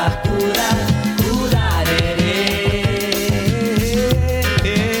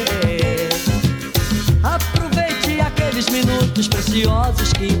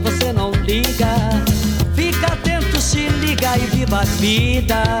preciosos que você não liga. Fica atento, se liga e viva a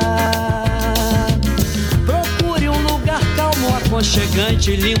vida. Procure um lugar calmo,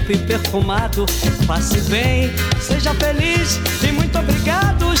 aconchegante, limpo e perfumado. Passe bem, seja feliz e muito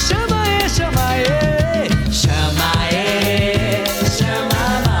obrigado. Chama chama chama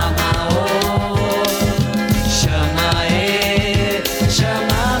chama mamaô. Chama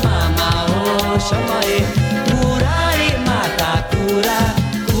chama mamaô. Chama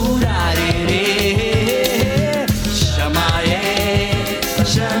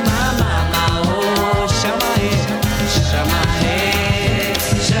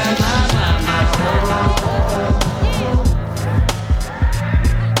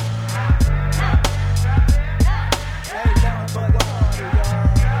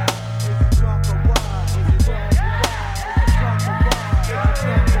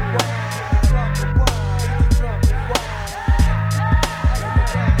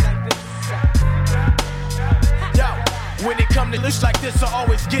like this, I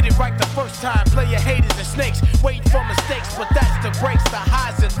always get it right the first time. Play your haters and snakes, wait for mistakes, but that's the breaks, the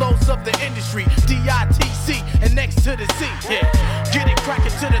highs and lows of the industry. DITC and next to the C, yeah. Get it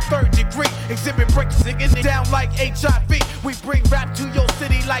cracking to the third degree. Exhibit breaks, singing it down like HIV. We bring rap to your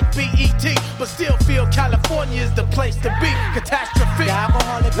city like BET, but still feel California is the place to be. Catastrophe. The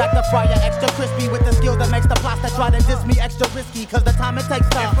alcoholic like the fryer, extra crispy with the skill that makes the plots that try to diss me extra risky. Cause the time it takes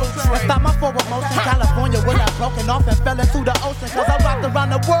to stop my forward motion. California will have broken off and fell into the ocean. Cause I rocked around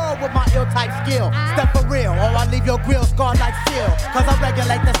the world with my ill type skill. Step for real, or I leave your grill scarred like steel. Cause I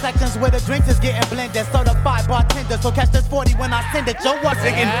regulate the sections where the drinks is getting blended. Certified bartender, so catch this 40 when I send it. Yo, what's it?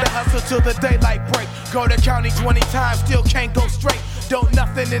 Singing the hustle till the daylight break. Go to county 20 times, still can't go straight. Don't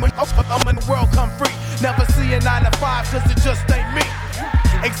nothing in the world come free. Never see a 9 to 5 cause it just ain't me.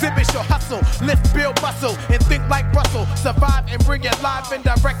 Exhibit your hustle, lift, build muscle, and think like Russell. Survive and bring it live and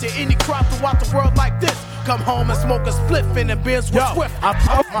direct to any crowd throughout the world like this. Come home and smoke a spliff in the Benz with Swift. I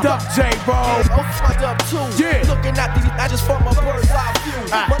fucked up J-Roll. I'm fucked up too. Yeah. Looking at these just from a bird's eye view.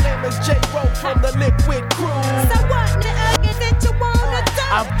 My name is J-Roll from the Liquid Crew. So what nigga is it you wanna do?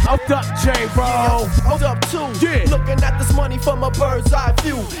 I'm up, J-Roll. Hold up, too. Yeah. Looking at this money from a bird's eye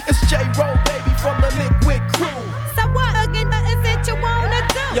view. It's J-Roll, baby, from the Liquid Crew. So what again is it you wanna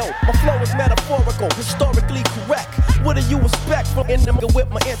do? Yo, my flow is metaphorical, historically correct. What do you expect from in them with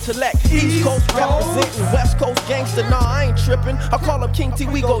my intellect? East Coast representing, West Coast gangster, nah, I ain't tripping. I call him King T,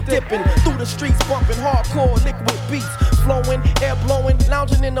 we go dipping. Through the streets, bumping hardcore liquid beats. Flowing, air blowing,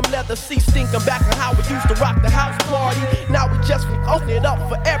 lounging in them leather seats. Thinking back on how we used to rock the house party. Now we just open it up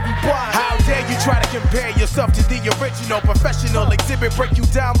for everybody. How dare you try to compare yourself to the original? Professional exhibit break you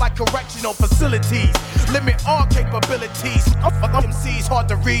down like correctional facilities. Limit all capabilities. MCs hard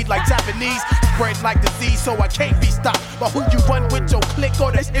to read like Japanese. Spread like disease, so I can't be stopped. But who you run with your click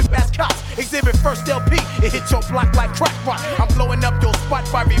or this if cops? Exhibit first LP, it hit your block like crack rock. I'm blowing up your spot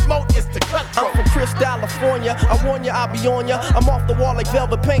by remote, it's the cutthroat. I'm from Chris, California. I warn ya, I'll be on ya. I'm off the wall like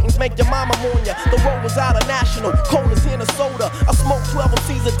velvet paintings, make your mama mourn ya. The road was out of national, cold as Minnesota. I smoke 12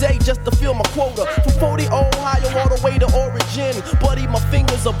 MCs a day just to fill my quota. From 40 Ohio all the way to Origin. Buddy, my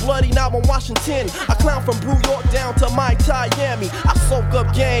fingers are bloody, now I'm Washington. I clown from New York down to Miami. I soak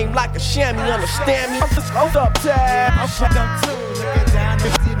up game like a chamois, understand me? I'm just hold up, Tab. I'm fucked up too, looking down the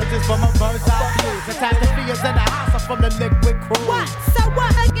just from a bird's eye view. Catastrophe is in the house, I'm from the Liquid Crew. What? So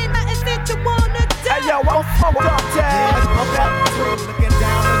what again is it you wanna do? Hey yo, I'm fucked up, Tab. I'm fucked up too, looking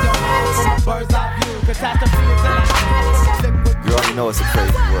down on your house from a bird's eye view. Catastrophe is in the house, I'm from the Liquid Crew. You already know it's a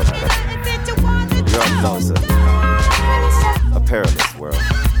crazy world. You already know it's a perilous world,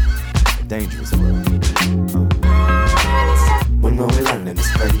 a dangerous world. When will we learn in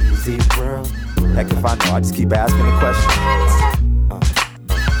this crazy world? Heck if I know, I just keep asking the question.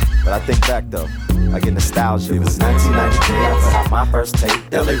 But I think back though, I get nostalgia. It was 1993, I put out my first tape.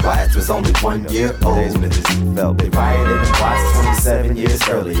 LA Riots was only 1 year old. Days when it just felt they rioted and watched 27 years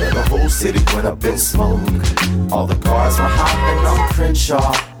earlier. The whole city went up in smoke. All the cars were hopping on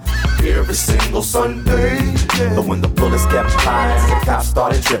Crenshaw every single Sunday. But when the bullets kept flying, the cops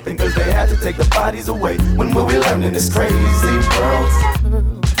started tripping, cause they had to take the bodies away. When will we learn in this crazy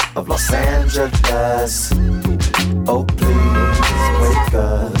world of Los Angeles? Oh please, wake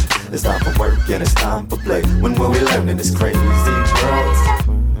up. It's time for work and it's time for play. When will we learn in this crazy world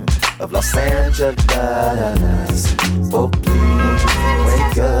of Los Angeles? Oh please,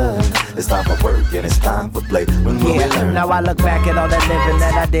 wake up. It's time for work and it's time for play. When will we learn? Now I look back at all that living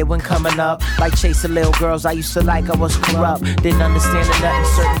that I did when coming up. Like chasing little girls I used to like, I was corrupt. Didn't understand that nothing.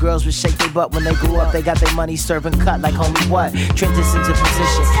 Certain girls would shake their butt when they grew up. They got their money serving cut like homie what? Transitioned to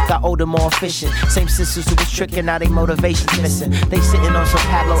position, got older more efficient. Same sisters who was tricking, now they motivation's missing. They sitting on some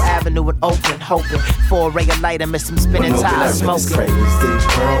Pablo Avenue in Oakland, hoping for a ray of light and miss them spinning tires smoking. Crazy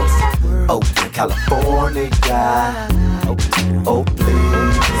world, Oakland, California. Oh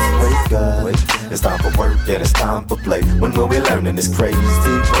please, wake up. It's time for work and it's time for play. When will we learn in this crazy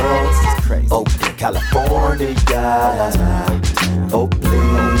world? Oakland, California. Oh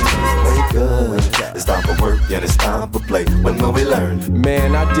please, wake up. It's time for work and it's time for play. When will we learn?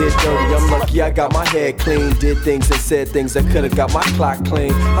 Man, I did dirty, I'm lucky I got my head clean. Did things and said things that could've got my clock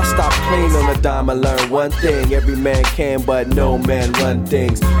clean. I stopped clean on a dime and learned one thing. Every man can, but no man run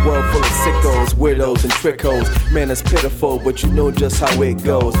things. World full of sickos, weirdos and trickos. Man, it's pitiful, but you know just how it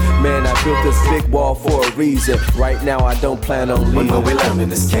goes. Man, I built this big wall for a reason. Right now I don't plan on leaving. When will we learn in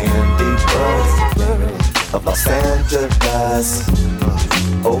this candy world of Los Angeles?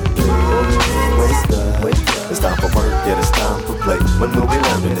 Oh please, wake up. It's time for work and it's time for play. When will we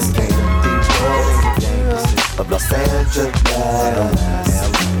learn in this candy world of Los Angeles?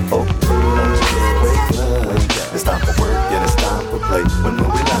 Oh please, wake up. It's time for work and it's time for play. When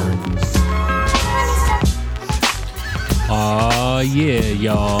will we learn? Aw, yeah,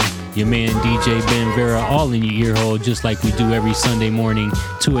 y'all. Your man DJ Ben Vera all in your ear hole, just like we do every Sunday morning,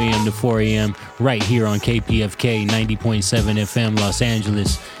 2 a.m. to 4 a.m. right here on KPFK 90.7 FM Los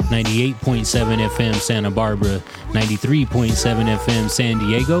Angeles, 98.7 FM Santa Barbara, 93.7 FM San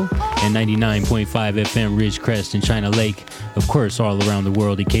Diego, and 99.5 FM Ridgecrest and China Lake. Of course, all around the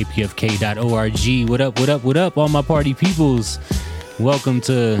world at kpfk.org. What up, what up, what up, all my party peoples? Welcome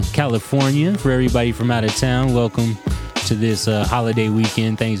to California. For everybody from out of town, welcome to this holiday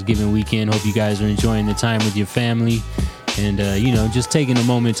weekend, Thanksgiving weekend. Hope you guys are enjoying the time with your family and, just taking a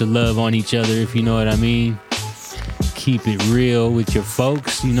moment to love on each other, if you know what I mean. Keep it real with your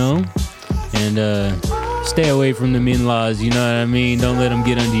folks, and stay away from them in-laws, you know what I mean? Don't let them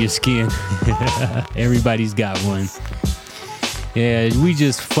get under your skin. Everybody's got one. Yeah, we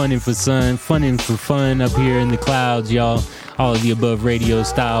just funning for fun up here in the clouds, y'all. All of the above radio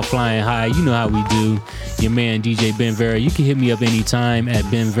style, flying high. You know how we do. Your man DJ Ben Vera. You can hit me up anytime at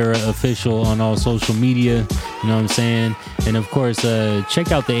Ben Vera Official on all social media. You know what I'm saying? And of course,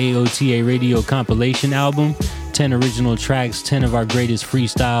 check out the AOTA Radio compilation album. 10 original tracks, 10 of our greatest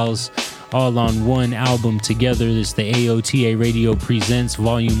freestyles, all on one album together. It's the AOTA Radio Presents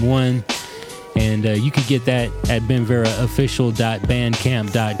Volume 1. And you can get that at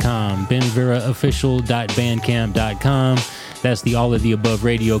benveraofficial.bandcamp.com. benveraofficial.bandcamp.com. That's the All of the Above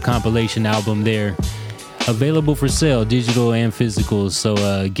Radio compilation album there. Available for sale, digital and physical.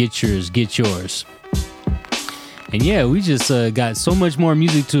 So get yours. And yeah, we just got so much more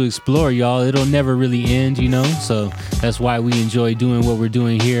music to explore, y'all. It'll never really end, you know? So that's why we enjoy doing what we're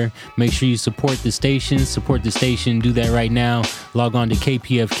doing here. Make sure you support the station. Do that right now. Log on to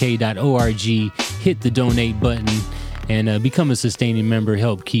kpfk.org. Hit the donate button. And become a sustaining member.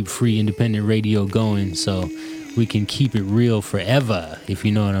 Help keep free independent radio going so we can keep it real forever, if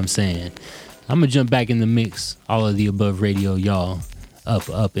you know what I'm saying. I'm going to jump back in the mix. All of the above radio, y'all.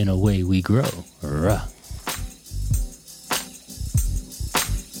 Up, and away we grow. Rah.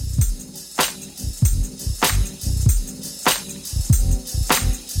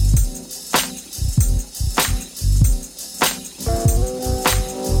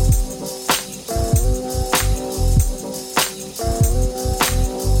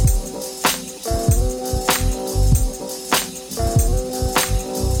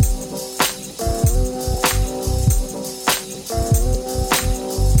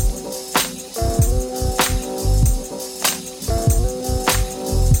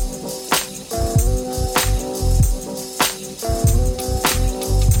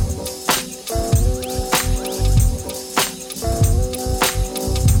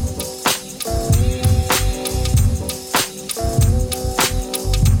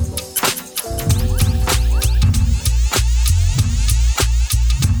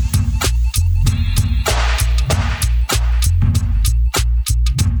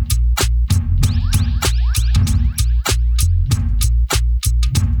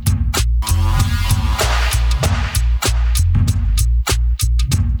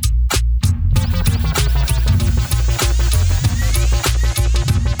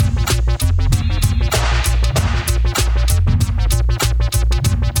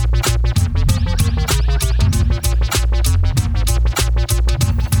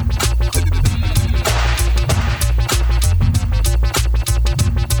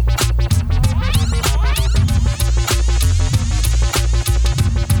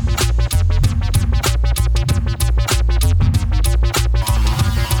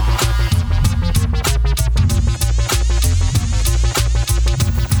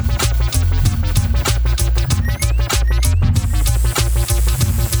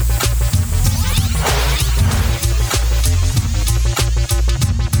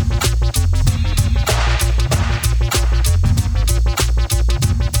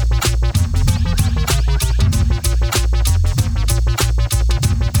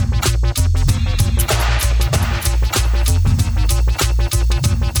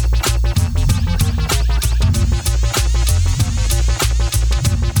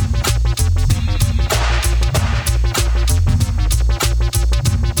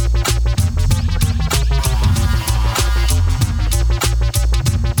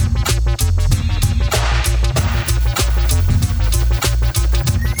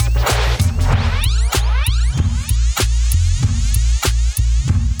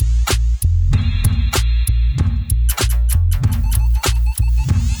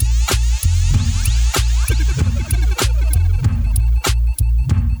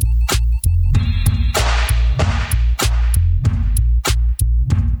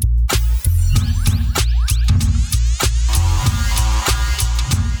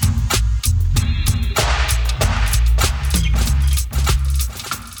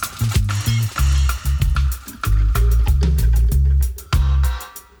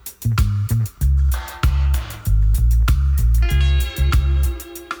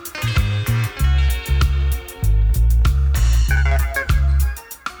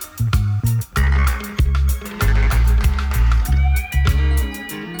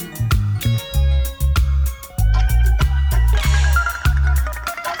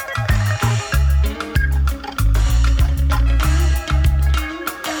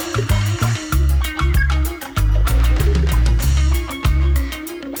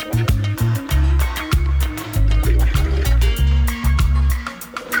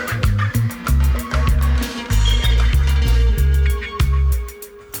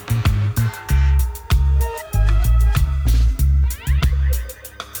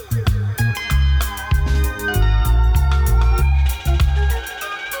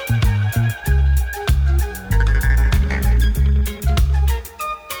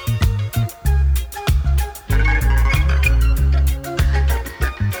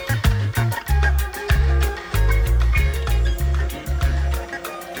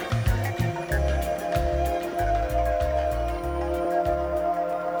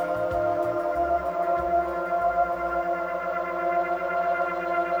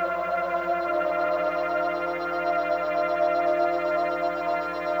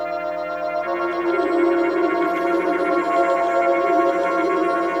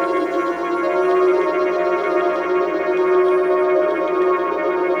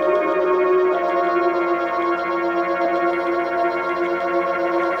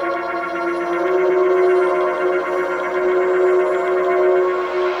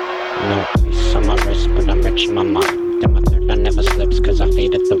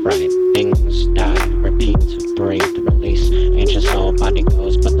 needed the right things. Die, repeat, breathe, release. Ancient soul, body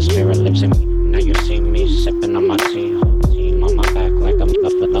goes, but the spirit lives in me. Now you see me sipping on my tea. Whole team on my back like I'm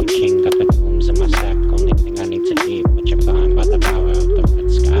Buffalo King. Got the dooms in my sack. Only thing I need to eat, but you're fine by the power of the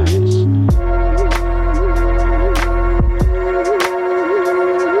red skies.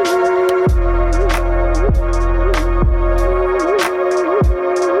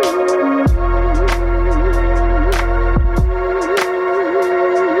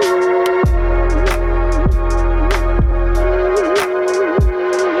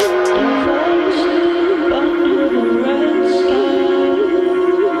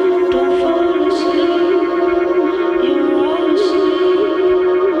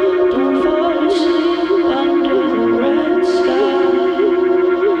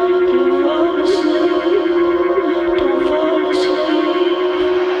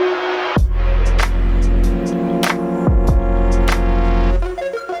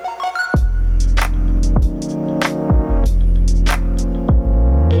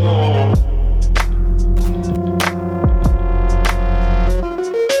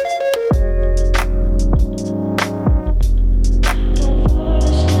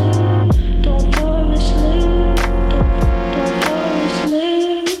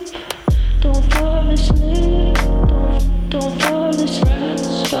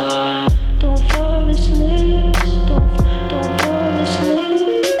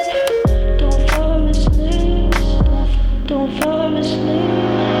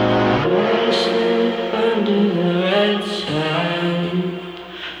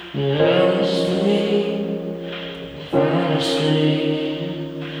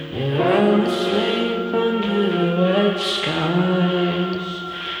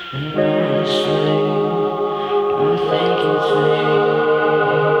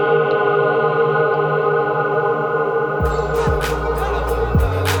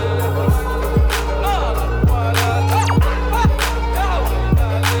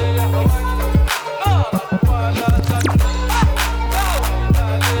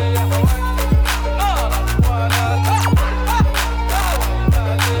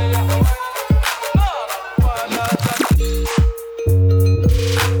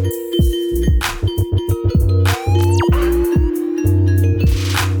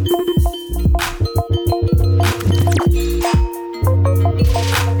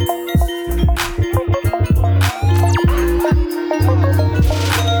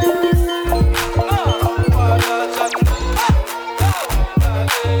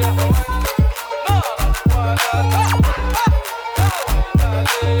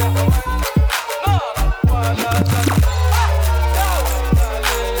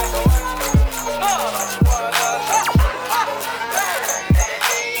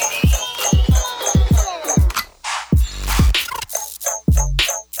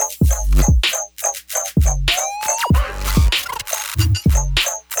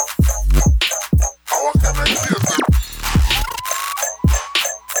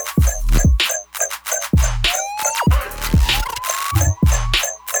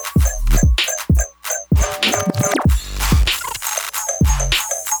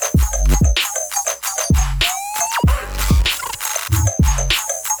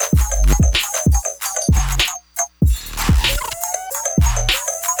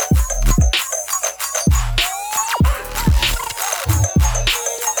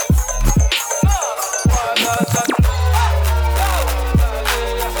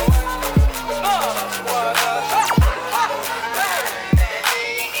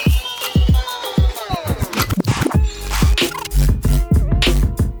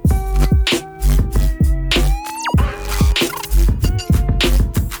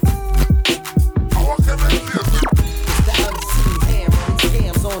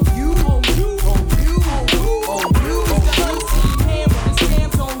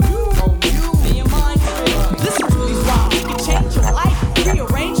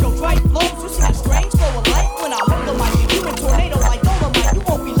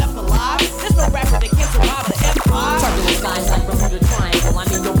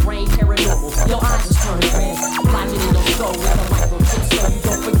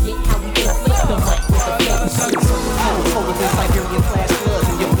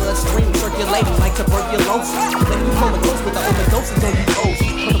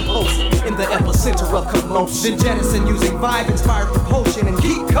 Then jettison using vibe-inspired propulsion and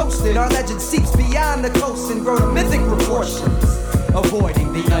keep coasting. Our legend seeps beyond the coast and grow to mythic proportions,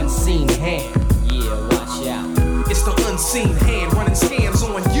 avoiding the unseen hand. Yeah, watch out. It's the unseen hand running scams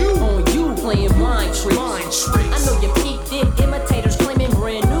on you. On you, playing mind tricks. Mind tricks. I know you peeped it. Imitators claiming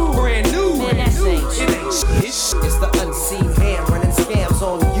brand new. Brand new. Man, that ain't shit. It ain't shit. It's the unseen hand running scams on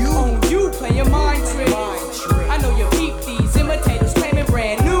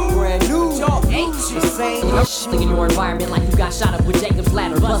in your environment like you got shot up with Jacob's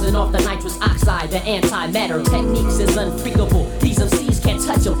ladder, buzzing off the nitrous oxide, the antimatter. Techniques is unfreakable. These MCs can't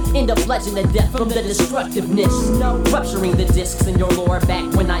touch them. End up bludgeoning to death from the destructiveness. Rupturing the discs in your lower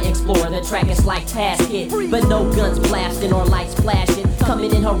back when I explore the track. It's like task hit, but no guns blasting or lights flashing.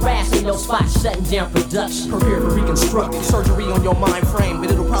 Coming in harassing, no spot shutting down production. Prepare for reconstructive surgery on your mind frame, but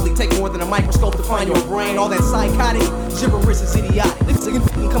it'll probably take more than a microscope to find your brain. All that psychotic gibberish is idiotic. Niggas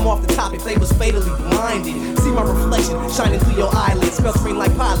can come off the top if they was fatally blinded. See my reflection shining through your eyelids, filtering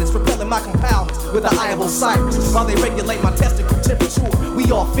like pilots, repelling my compounds with the eye of Osiris. While they regulate my testicle temperature,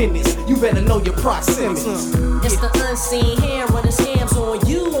 we all finished. You better know your proximity. It's the unseen hand running scams on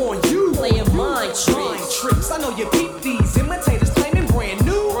you, playing mind tricks. I know you peep these imitators claiming brand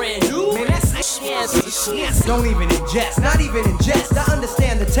new. Man, that's yes. Don't even ingest, not even ingest. I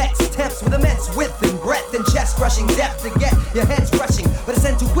understand the text, attempts with immense width and breadth and chest crushing depth to get your heads rushing. But it's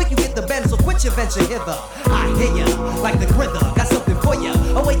end too quick, you get the bend, so quit your venture hither. I hear ya, like the grither, got something for ya.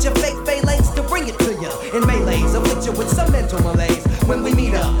 Await your fake phalanx to bring it to ya. In melees, afflict you with some mental malaise. When we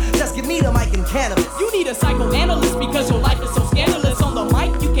meet up, just give me the mic and cannabis. You need a psychoanalyst because your life is so scandalous. On the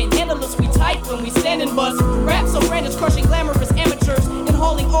mic, you can't handle us, we tight when we stand and bust. Rap so brandish, crushing glamorous amateurs and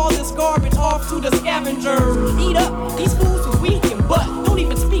hauling all this garbage off to the scavengers. Eat up these fools who weak and butt. Don't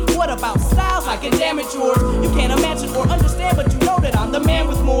even speak what about styles, I can damage yours. You can't imagine or understand, but you know that I'm the man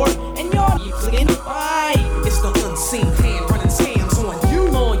with more. And y'all, you clicking right. It's the unseen hand running scams on you.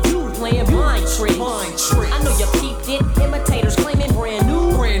 Playing mind tricks. I know you peeped it. Imitators claiming brand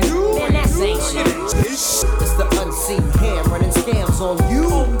new. Man, that's ancient. It's the unseen hand running scams on you.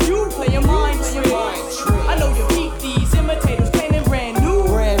 Playing mind tricks. I know you peeped these imitators claiming brand new.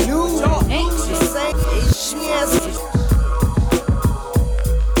 Y'all ancient. Yes.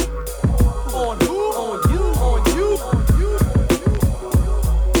 On you.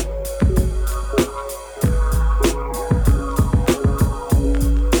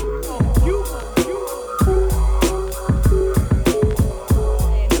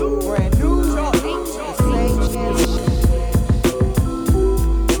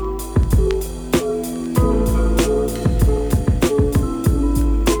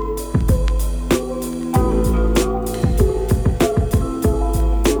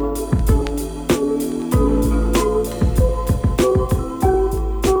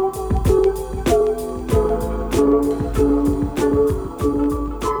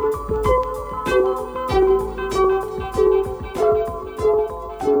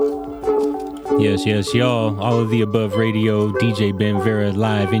 Yes, y'all. All of the above radio, DJ Ben Vera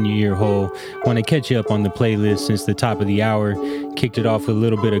live in your ear hole. Want to catch you up on the playlist since the top of the hour. Kicked it off with a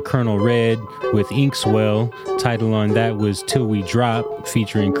little bit of Colonel Red with Inkswell. Title on that was Till We Drop,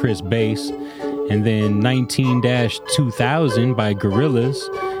 featuring Chris Bass. And then 19-2000 by Gorillaz.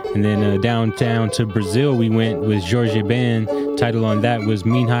 And then downtown to Brazil we went with Jorge Ben. Title on that was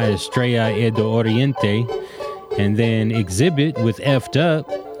Minha Estrella e do Oriente. And then Exhibit with F'd Up.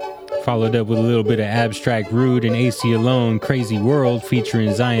 Followed up with a little bit of Abstract Rude and AC Alone, Crazy World,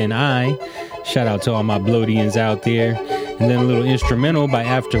 featuring Zion I. Shout out to all my Bloodians out there. And then a little instrumental by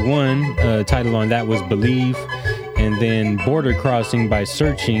After One. Title on that was Believe. And then Border Crossing by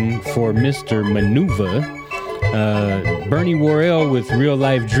Searching for Mr. Manuva. Bernie Worrell with Real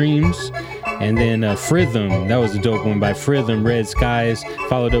Life Dreams. And then Fritham, that was a dope one by Fritham, Red Skies.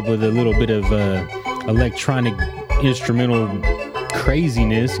 Followed up with a little bit of electronic instrumental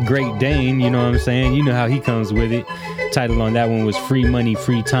craziness, Great Dane, you know what I'm saying? You know how he comes with it. Title on that one was Free Money,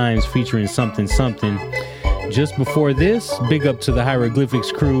 Free Times, featuring Something Something. Just before this, big up to the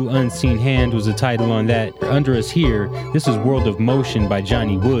Hieroglyphics crew, Unseen Hand was the title on that. Under us here, this is World of Motion by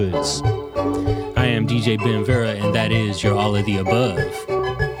Johnny Woods. I am DJ Ben Vera, and that is your All of the Above.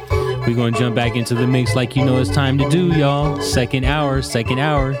 We're going to jump back into the mix like you know it's time to do, y'all. Second hour,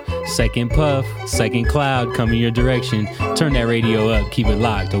 second puff, second cloud coming your direction. Turn that radio up, keep it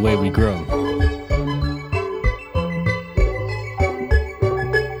locked, away we grow.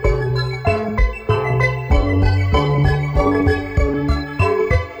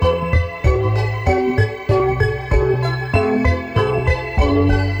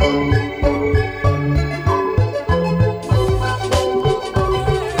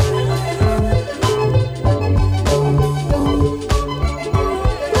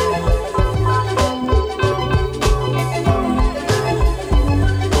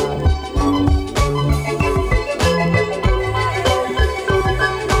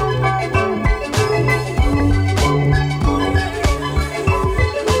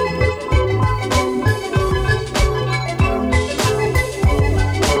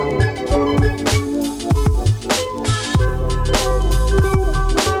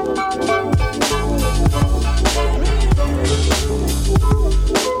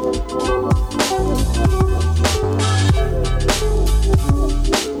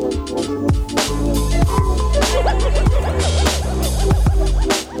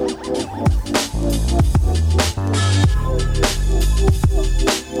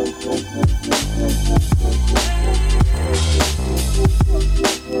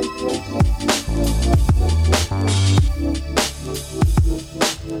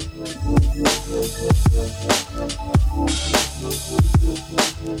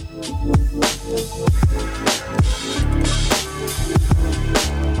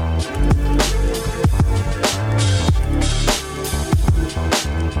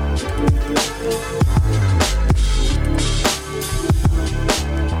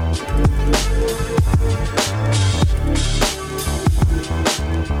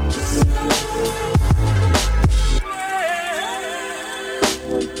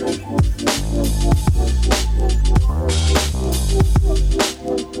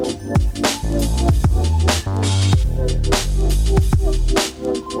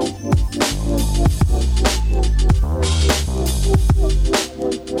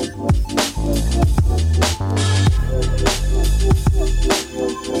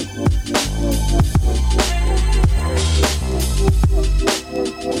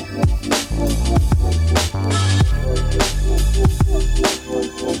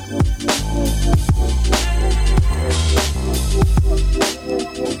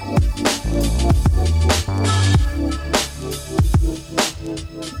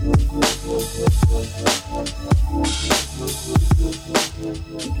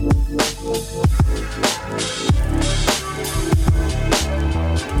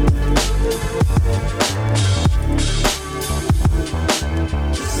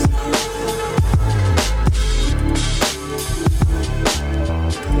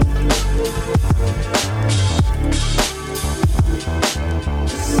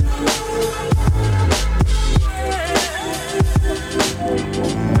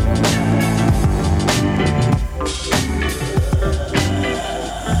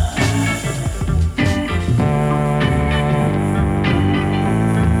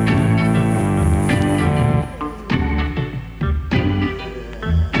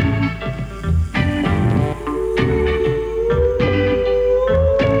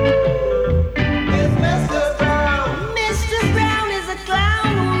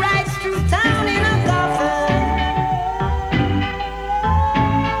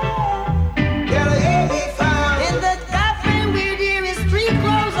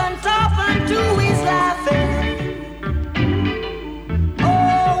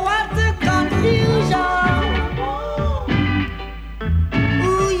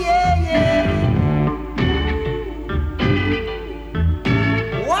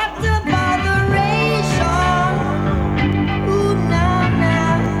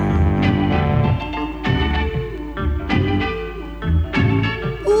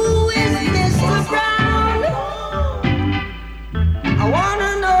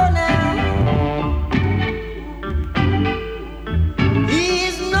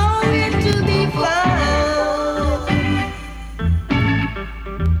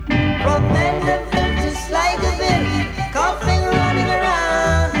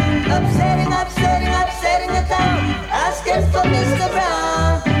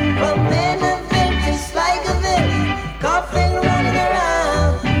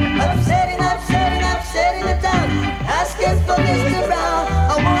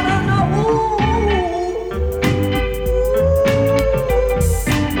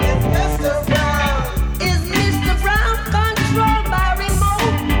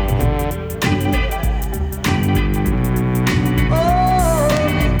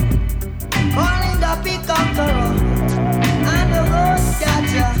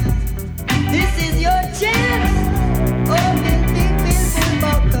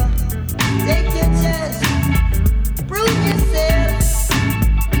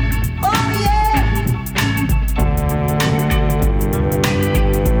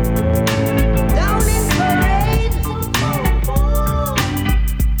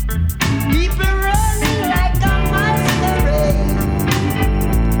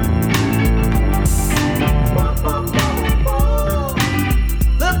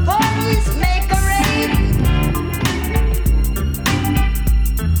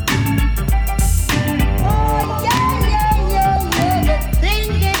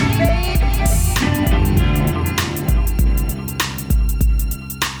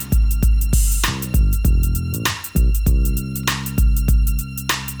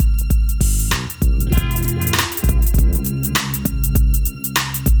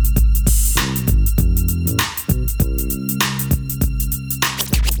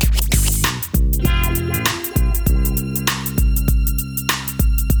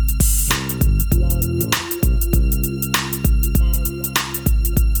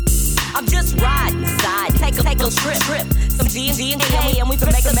 take a trip. Some G and K, and we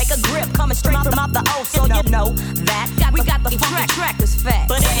can make a grip. Coming straight from out the O, so you know that we got the track is fat.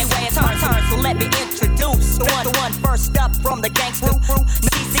 But anyway, it's my turn, so let me introduce the one first up from the gangster crew.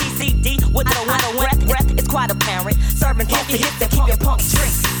 CCD with the breath. It's quite apparent. Serving funky hits that keep your punk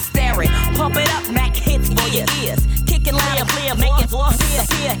drinks staring. Pump it up, Mac hits for your ears. Kicking loud, clear, making floor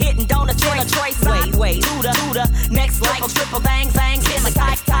clear. Hitting donuts on a tray sideways. To the next level, triple bang, hitting the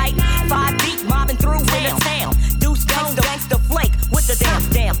tight. 5 deep, mobbing through in the town. Deuce gangsta flake with the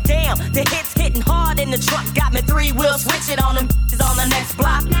damn. The hits hitting hard in the truck. Got me 3 wheels switching on them. Is on the next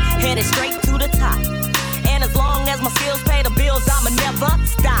block, headed straight to the top. And as long as my skills pay the bills, I'ma never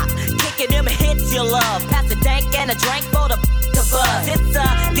stop. Kicking them hits you love. Pass a dank and a drink for the buzz. It's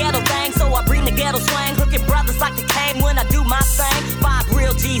a ghetto thing, so I bring the ghetto swang. Hooking brothers like the cane when I do my thing. 5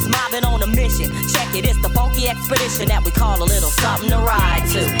 real G's mobbing on a mission. Check it, it's the funky expedition that we call a little something to ride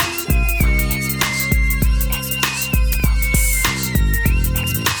to.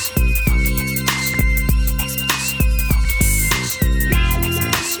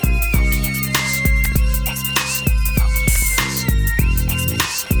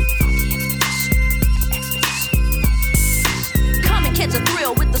 Catch a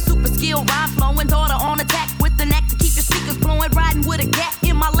thrill with the super skill, rhyme flowing, daughter on attack with the knack to keep your speakers blowing, riding with a gap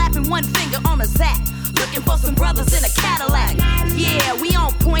in my lap and one finger on a zap. Looking for some brothers in a Cadillac. Yeah, we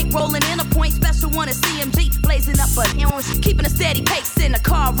on point, rolling in a point. Special one at CMG, blazing up a keeping a steady pace in a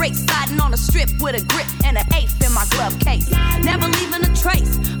car race, sliding on a strip with a grip and an eighth in my glove case. Never leaving a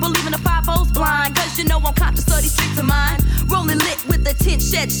trace, but leaving the 5-0s blind, cause you know I'm conscious of these streets of mine. Rolling lit with the tent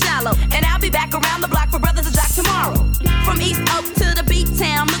shed shallow, and I'll be back around the block for brothers to jock tomorrow. From East Oak to the beat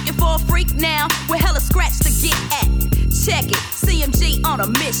town, looking for a freak now with hella scratch to get at. Check it, CMG on a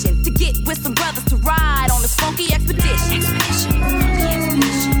mission to get with some brothers to ride on this funky expedition.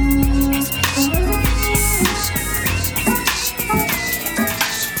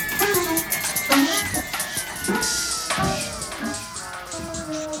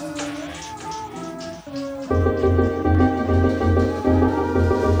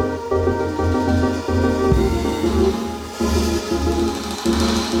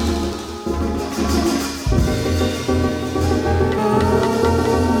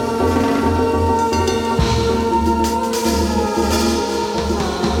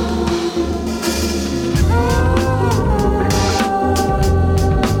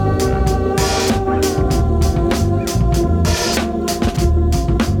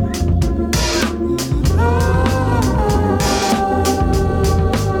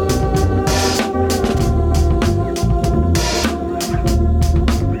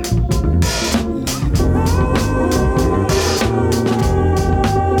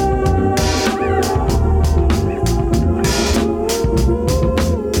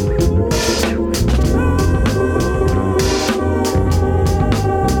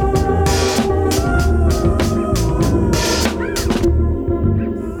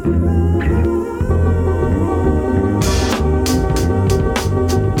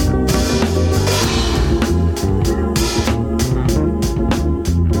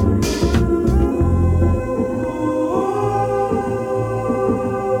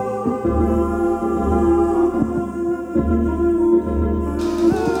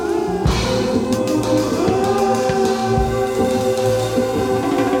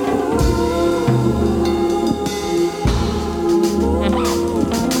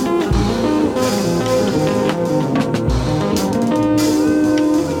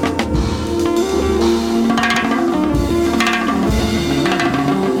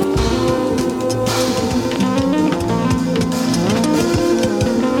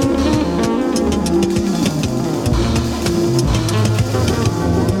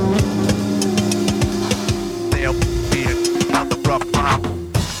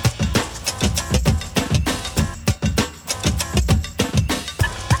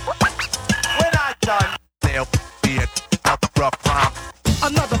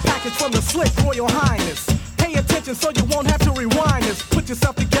 Another package from the slick Royal Highness. Pay attention so you won't have to rewind this. Put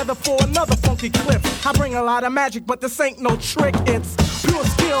yourself together for another funky clip. I bring a lot of magic, but this ain't no trick. It's pure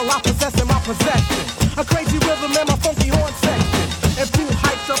skill I possess in my possession. A crazy rhythm in my funky horn section. And Pooh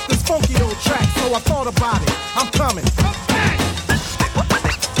hyped up this funky old track, so I thought about it. I'm coming.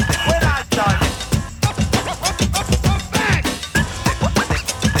 When I done.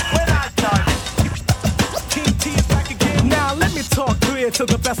 Talk clear to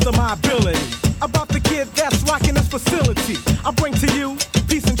the best of my ability about the kid that's rocking this facility. I bring to you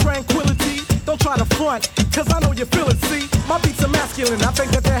peace and tranquility. Don't try to front, cause I know you feel it, see. My beats are masculine, I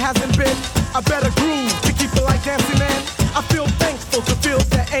think that there hasn't been a better groove to keep the light dancing in. I feel thankful to feel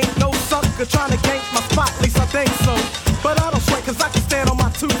there ain't no sucker sucker trying to gank my spot, at least I think so. But I don't sweat cause I can stand on my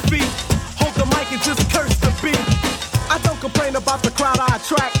 2 feet. Hold the mic and just curse the beat. I don't complain about the crowd I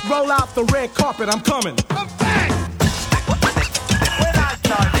attract. Roll out the red carpet, I'm coming. I'm back! When I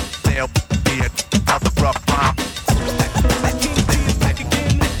start, they'll be another rough bomb.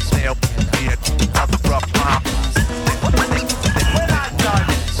 They'll be another rough bomb.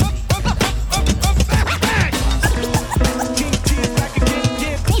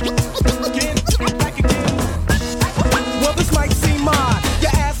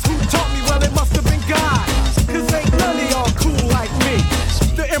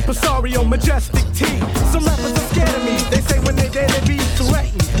 Impresario, majestic T. Some rappers are scared of me. They say when they dare they be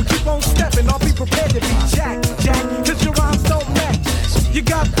threatened. We keep on stepping, I'll be prepared to be Jack, cause your rhymes don't match. You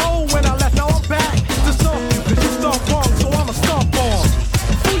got old when I left, now I'm back to stomp you, cause you stomp wrong, so I'ma stomp on.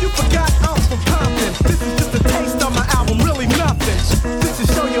 Fool, you forgot I'm from Compton. This is just a taste of my album, really nothing. This is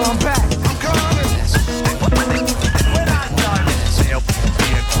show you I'm back. I'm coming. When I done, they'll be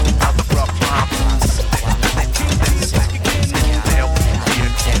another rough bomb.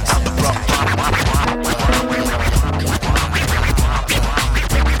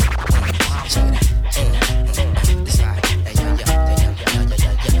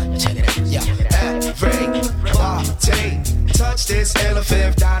 Touch this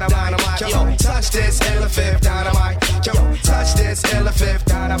elephant dynamite. Come on, touch this elephant dynamite. Come on, touch this elephant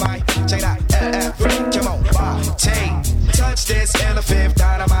dynamite. Check it out. Come on, touch this elephant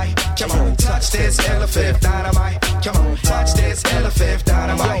dynamite. Come on, touch this elephant dynamite. Come on, touch this elephant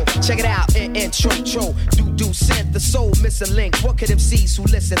dynamite. Yo, check it out. Intro, do sent the soul missing link. What could MCs who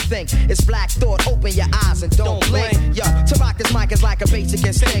listen think? It's black thought. Open your eyes and don't blink. Yo, to rock this mic is like a basic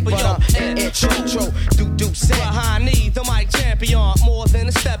instinct, but intro, do sent. Behind me, the mic champion, more than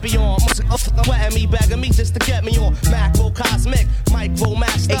a stepion. Wetting me, begging me just to get me on. Macro cosmic, micro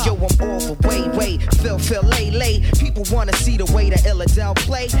master. Hey yo, I'm all the way, feel, lay. People wanna see the way that Illadel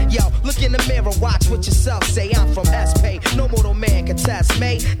play. Yo, look in the mirror, watch what yourself say. I'm from S-Pay, no mortal man can test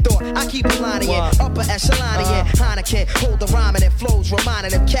me. Thought I keep a line in, upper echelon in. Heineken, hold the rhyming and flows,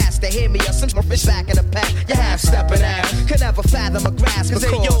 reminding them cats to hear me or some fish back in the pack. You half stepping ass, could never fathom a grasp. Cause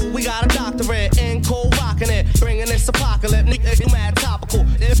hey yo, we got a doctorate in cold rocking it, bringing this apocalypse. Nigga, mad topical.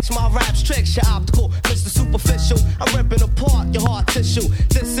 If my rap's tricks, you're optical. Mr. Superficial, I'm ripping apart your heart tissue.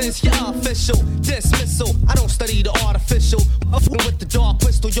 This is your official dismissal. I don't study the artificial. With the dark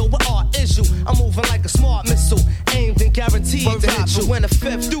crystal, yo, what art is you? I'm moving like a smart missile, aimed and guaranteed to hit you. When the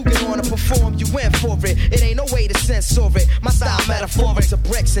fifth Duke is wanna perform, you went for it. It ain't no way to censor it. My style metaphoric to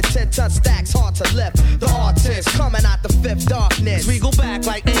bricks and 10-ton stacks, hard to lift. The artist coming out the fifth darkness. We go back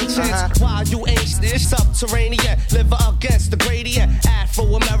like ancients, while you ancient, subterranean, live against the gradient.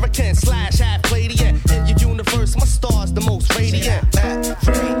 Afro-American / half Palladian. In your universe, my star's the most radiant.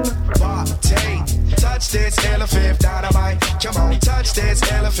 Touch this elephant dynamite. Come on, touch this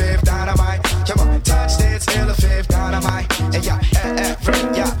elephant dynamite. Come on, touch this elephant dynamite. And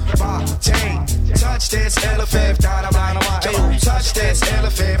touch this elephant dynamite. Come on, touch this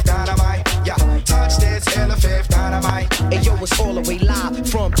elephant dynamite. Touch this elephant dynamite. And yo, it's all the way live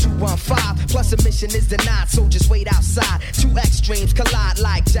from 215. Plus admission is denied, so just wait outside. Two extremes collide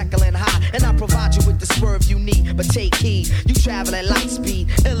like Jekyll and Hyde. And I provide you with the swerve you need, but take heed. You travel at light speed,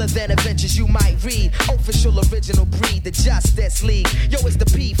 iller than adventures you might read. Official original breed, the Justice League. Yo, it's the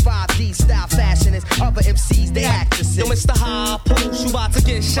P5D style fashion. It's other MCs, they actresses. Yo, Mr. High Post, you about to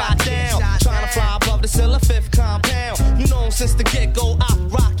get shot down. Trying to fly above the Silla Fifth compound. You know since the get-go, I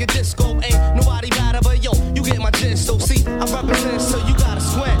rock your disco. Ain't nobody better but yo, you get my gist. So see, I represent, so you gotta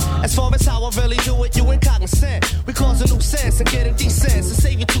squint. As far as how I really do it, you ain't cognizant. We cause a new sense and getting decent. So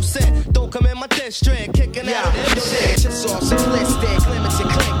save you 2 cents. Don't come in my district, kicking out this shit. Just all simplistic, limited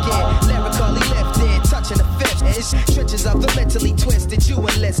clicking, lyrically lifted, touching the fifth. It's trenches of the mentally twisted. You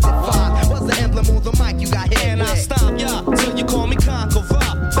enlisted 5 was the emblem on the mic you got hit and with. I stop ya till you call me conqueror.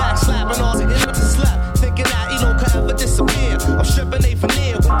 Back slapping all the hit to slap, thinking that you don't could ever disappear. I'm stripping a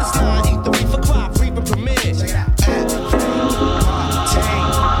veneer with this 9 for crop, reaping premiere. Check it out.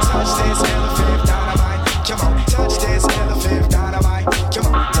 Touch this elephant dynamite. Come on, touch this elephant dynamite.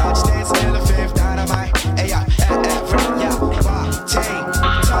 Come on, touch this elephant dynamite. Hey,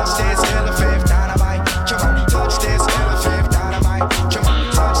 touch this elephant dynamite. Come on, touch this elephant dynamite. Come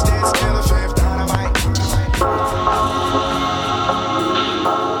on, touch this elephant dynamite.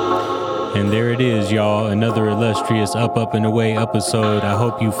 And there it is, y'all. Another illustrious Up and Away episode. I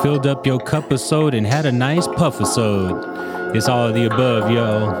hope you filled up your cup-a-sode and had a nice puff-a-sode. It's all of the above,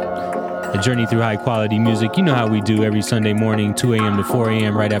 yo. A journey through high quality music. You know how we do every Sunday morning, 2 a.m. to 4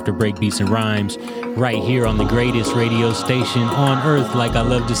 a.m. right after breakbeats and rhymes. Right here on the greatest radio station on earth, like I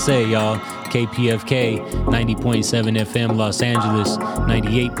love to say, y'all. KPFK, 90.7 FM Los Angeles,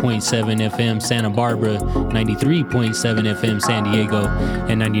 98.7 FM Santa Barbara, 93.7 FM San Diego,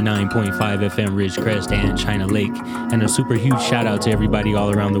 and 99.5 FM Ridgecrest and China Lake. And a super huge shout out to everybody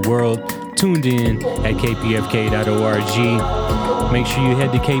all around the world tuned in at kpfk.org. Make sure you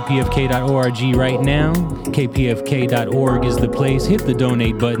head to kpfk.org right now. kpfk.org is the place. Hit the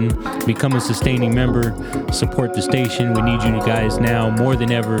donate button. Become a sustaining member. Support the station. We need you guys now more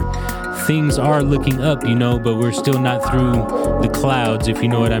than ever. Things are looking up, you know, but we're still not through the clouds, if you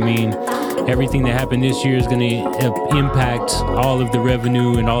know what I mean. Everything that happened this year is going to impact all of the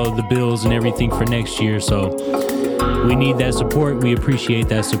revenue and all of the bills and everything for next year. So we need that support. We appreciate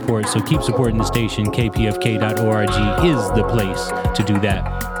that support. So keep supporting the station. kpfk.org is the place to do that.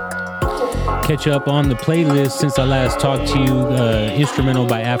 Catch up on the playlist since I last talked to you. Instrumental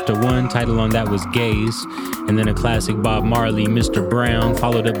by After One. Title on that was Gaze. And then a classic Bob Marley, Mr. Brown,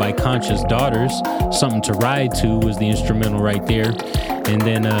 followed up by Conscious Daughters. Something to Ride To was the instrumental right there. And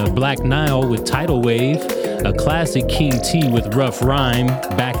then Black Nile with Tidal Wave. A classic King T with Rough Rhyme,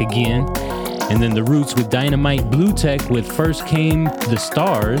 Back Again. And then The Roots with Dynamite Blue Tech with First Came the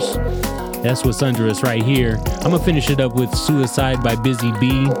Stars. That's what's under us right here. I'm going to finish it up with Suicide by Busy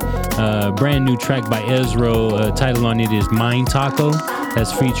B. Brand new track by Ezro. Title on it is Mind Taco.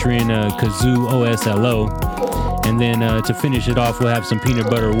 That's featuring Kazoo OSLO. And then to finish it off, we'll have some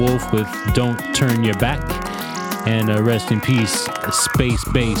Peanut Butter Wolf with Don't Turn Your Back. And rest in peace, Space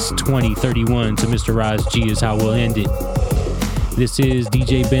Base 2031 to Mr. Raz G is how we'll end it. This is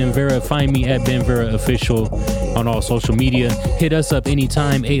DJ Ben Vera. Find me at Ben Vera Official on all social media. Hit us up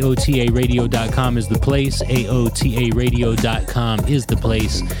anytime. AOTARadio.com is the place. AOTARadio.com is the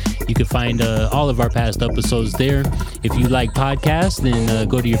place. You can find all of our past episodes there. If you like podcasts, then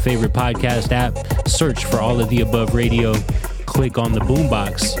go to your favorite podcast app, search for All of the Above Radio, click on the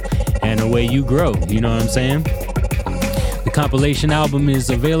boombox, and away you grow. You know what I'm saying? The compilation album is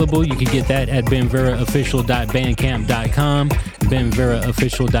available. You can get that at benveraofficial.bandcamp.com,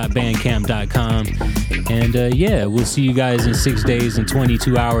 benveraofficial.bandcamp.com. And yeah, we'll see you guys in 6 days and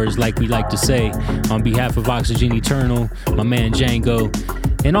 22 hours, like we like to say. On behalf of Oxygen Eternal, my man Django,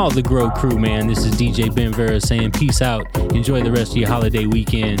 and all the Grow crew, man, this is DJ Ben Vera saying peace out. Enjoy the rest of your holiday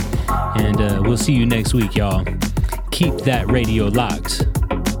weekend. And we'll see you next week, y'all. Keep that radio locked.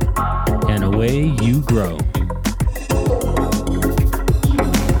 And away you grow.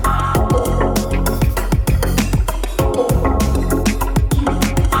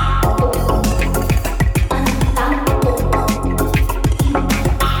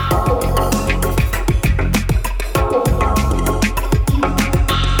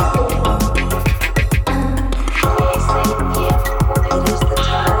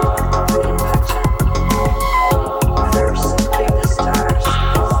 Thirst, clear the stars,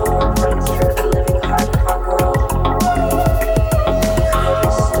 before runs through the living heart of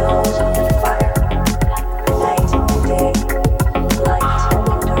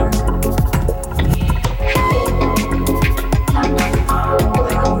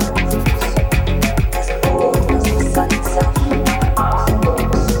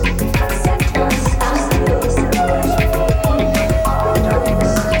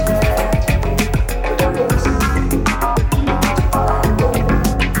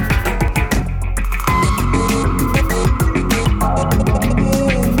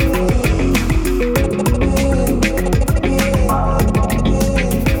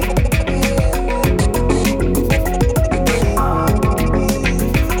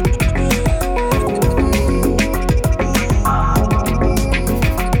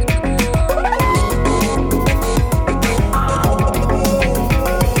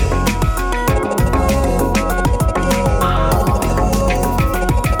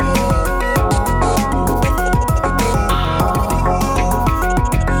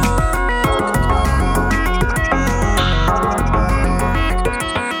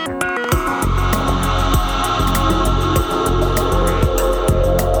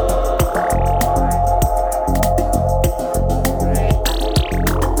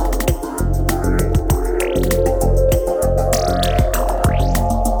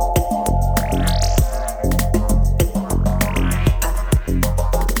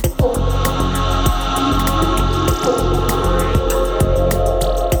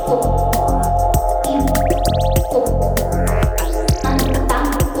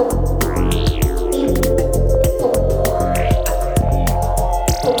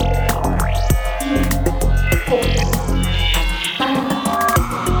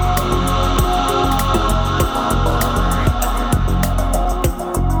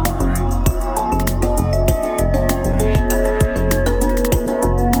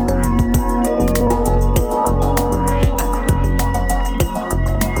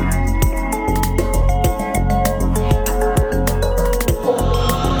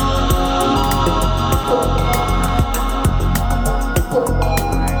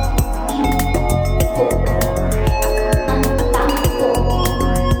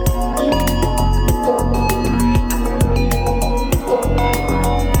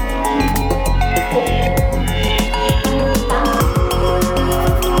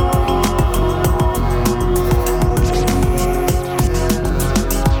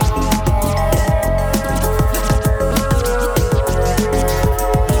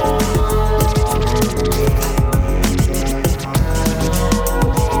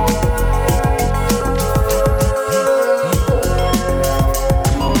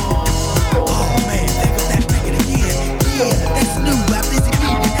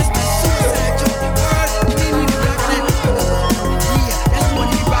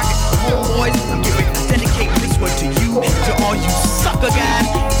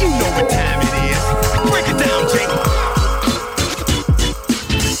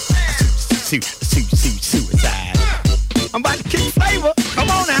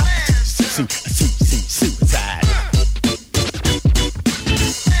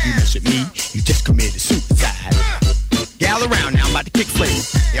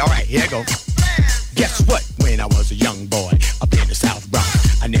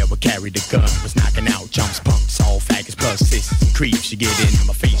carried a gun, was knocking out chumps, punks, all faggots plus sissies and creeps. You get in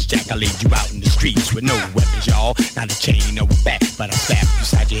my face, Jack, I laid you out in the streets with no weapons, y'all. Not a chain or a bat, but I slapped you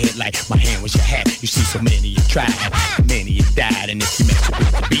beside your head like my hand was your hat. You see, so many you tried, many you died, and if you mess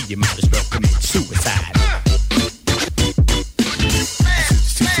with the beat, you might as well commit suicide.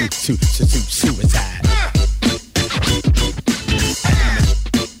 Suicide.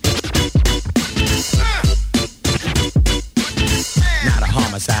 Not a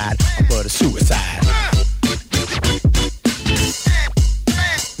homicide, but a suicide.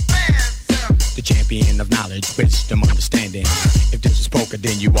 The champion of knowledge, wisdom, understanding. If this is poker,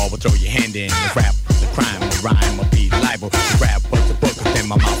 then you all will throw your hand in. If rap was a crime, the rhyme will be liable. If rap was a book, then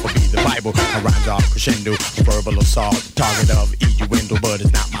my mouth will be the Bible. My rhymes are crescendo, verbal assault, the target of innuendo, but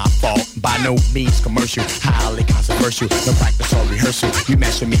it's not my fault. By no means commercial, highly controversial. No practice or rehearsal. You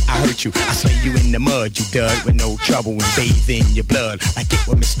mess with me, I hurt you. I slay you in the mud, you dud, with no trouble and bathe in your blood. Like it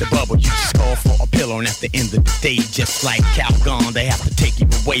with Mr. Bubble, you just call for a pillow, and at the end of the day, just like Calgon, they have to take you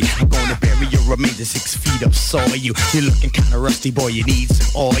away. I'm gonna bury your remains 6 feet of soil. You're looking kinda rusty, boy, you need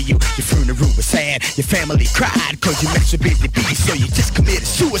some oil. Your funeral was sad, your family cried, cause you messed with Busy Bee, so you just committed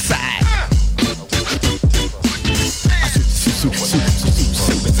suicide.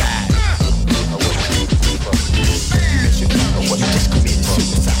 Suicide. You just committed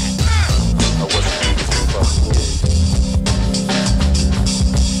suicide.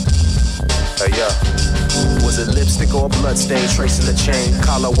 Hey, yeah. Was it lipstick or blood stain tracing the chain?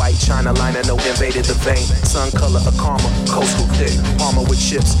 Collar white, China liner, no invaded the vein. Sun color of karma, coastal thick. Armor with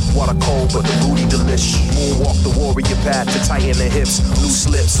chips, water cold, but the booty delish. Moonwalk the warrior path to tighten the hips. Loose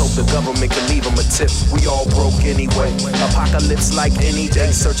lips, hope the government can leave them a tip. We all broke anyway. Apocalypse like any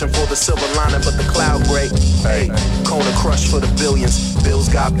day. Searching for the silver lining, but the cloud gray. Hey, Kona crush for the billions. Bills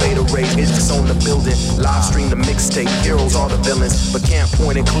got beta rays, it's on the building. Live stream the mixtape, heroes are the villains. But can't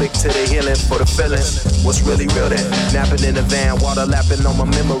point and click to the healing for the feelings. What's really real then? Napping in the van, water lapping on my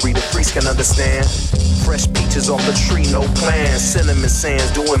memory, the freaks can understand. Fresh peaches off the tree, no plans. Cinnamon sands,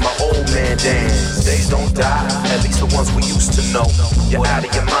 doing my old man dance. Days don't die, at least the ones we used to know. You're out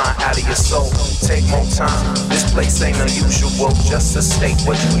of your mind, out of your soul. Take more time, this place ain't unusual. Just to state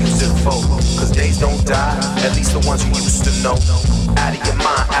what you use it for. Cause days don't die, at least the ones you used to know. Out of your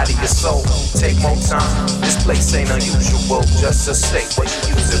mind, out of your soul. Take more time, this place ain't unusual. Just to state what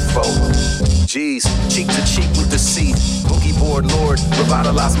you use it for. G's, cheek to cheek with the sea. Boogie board lord,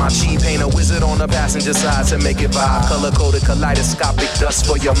 revitalize my chi. Paint a wizard on the passenger side to make it vibe. Color coded kaleidoscopic dust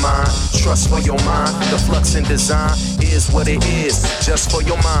for your mind. Trust for your mind. The flux in design is what it is, just for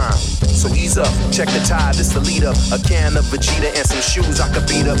your mind. So ease up, check the tide, this the lead up. A can of Vegeta and some shoes I could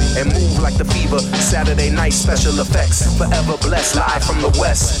beat up and move like the fever. Saturday night special effects, forever blessed, live from the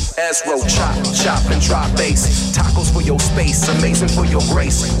west. Ezro, chop and drop bass. Tacos for your space, amazing for your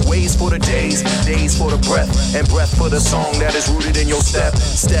grace. Ways for the days for the breath, and breath for the song that is rooted in your step.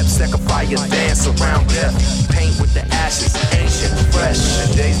 Steps that can fire, dance around death. Paint with the ashes, ancient, fresh.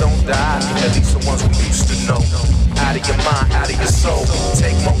 The days don't die, at least the ones we used to know. Out of your mind, out of your soul.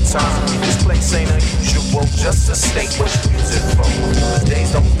 Take more time. This place ain't unusual, just to state what you use it for. The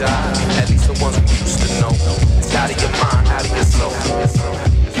days don't die, at least the ones we used to know. It's out of your mind, out of your soul.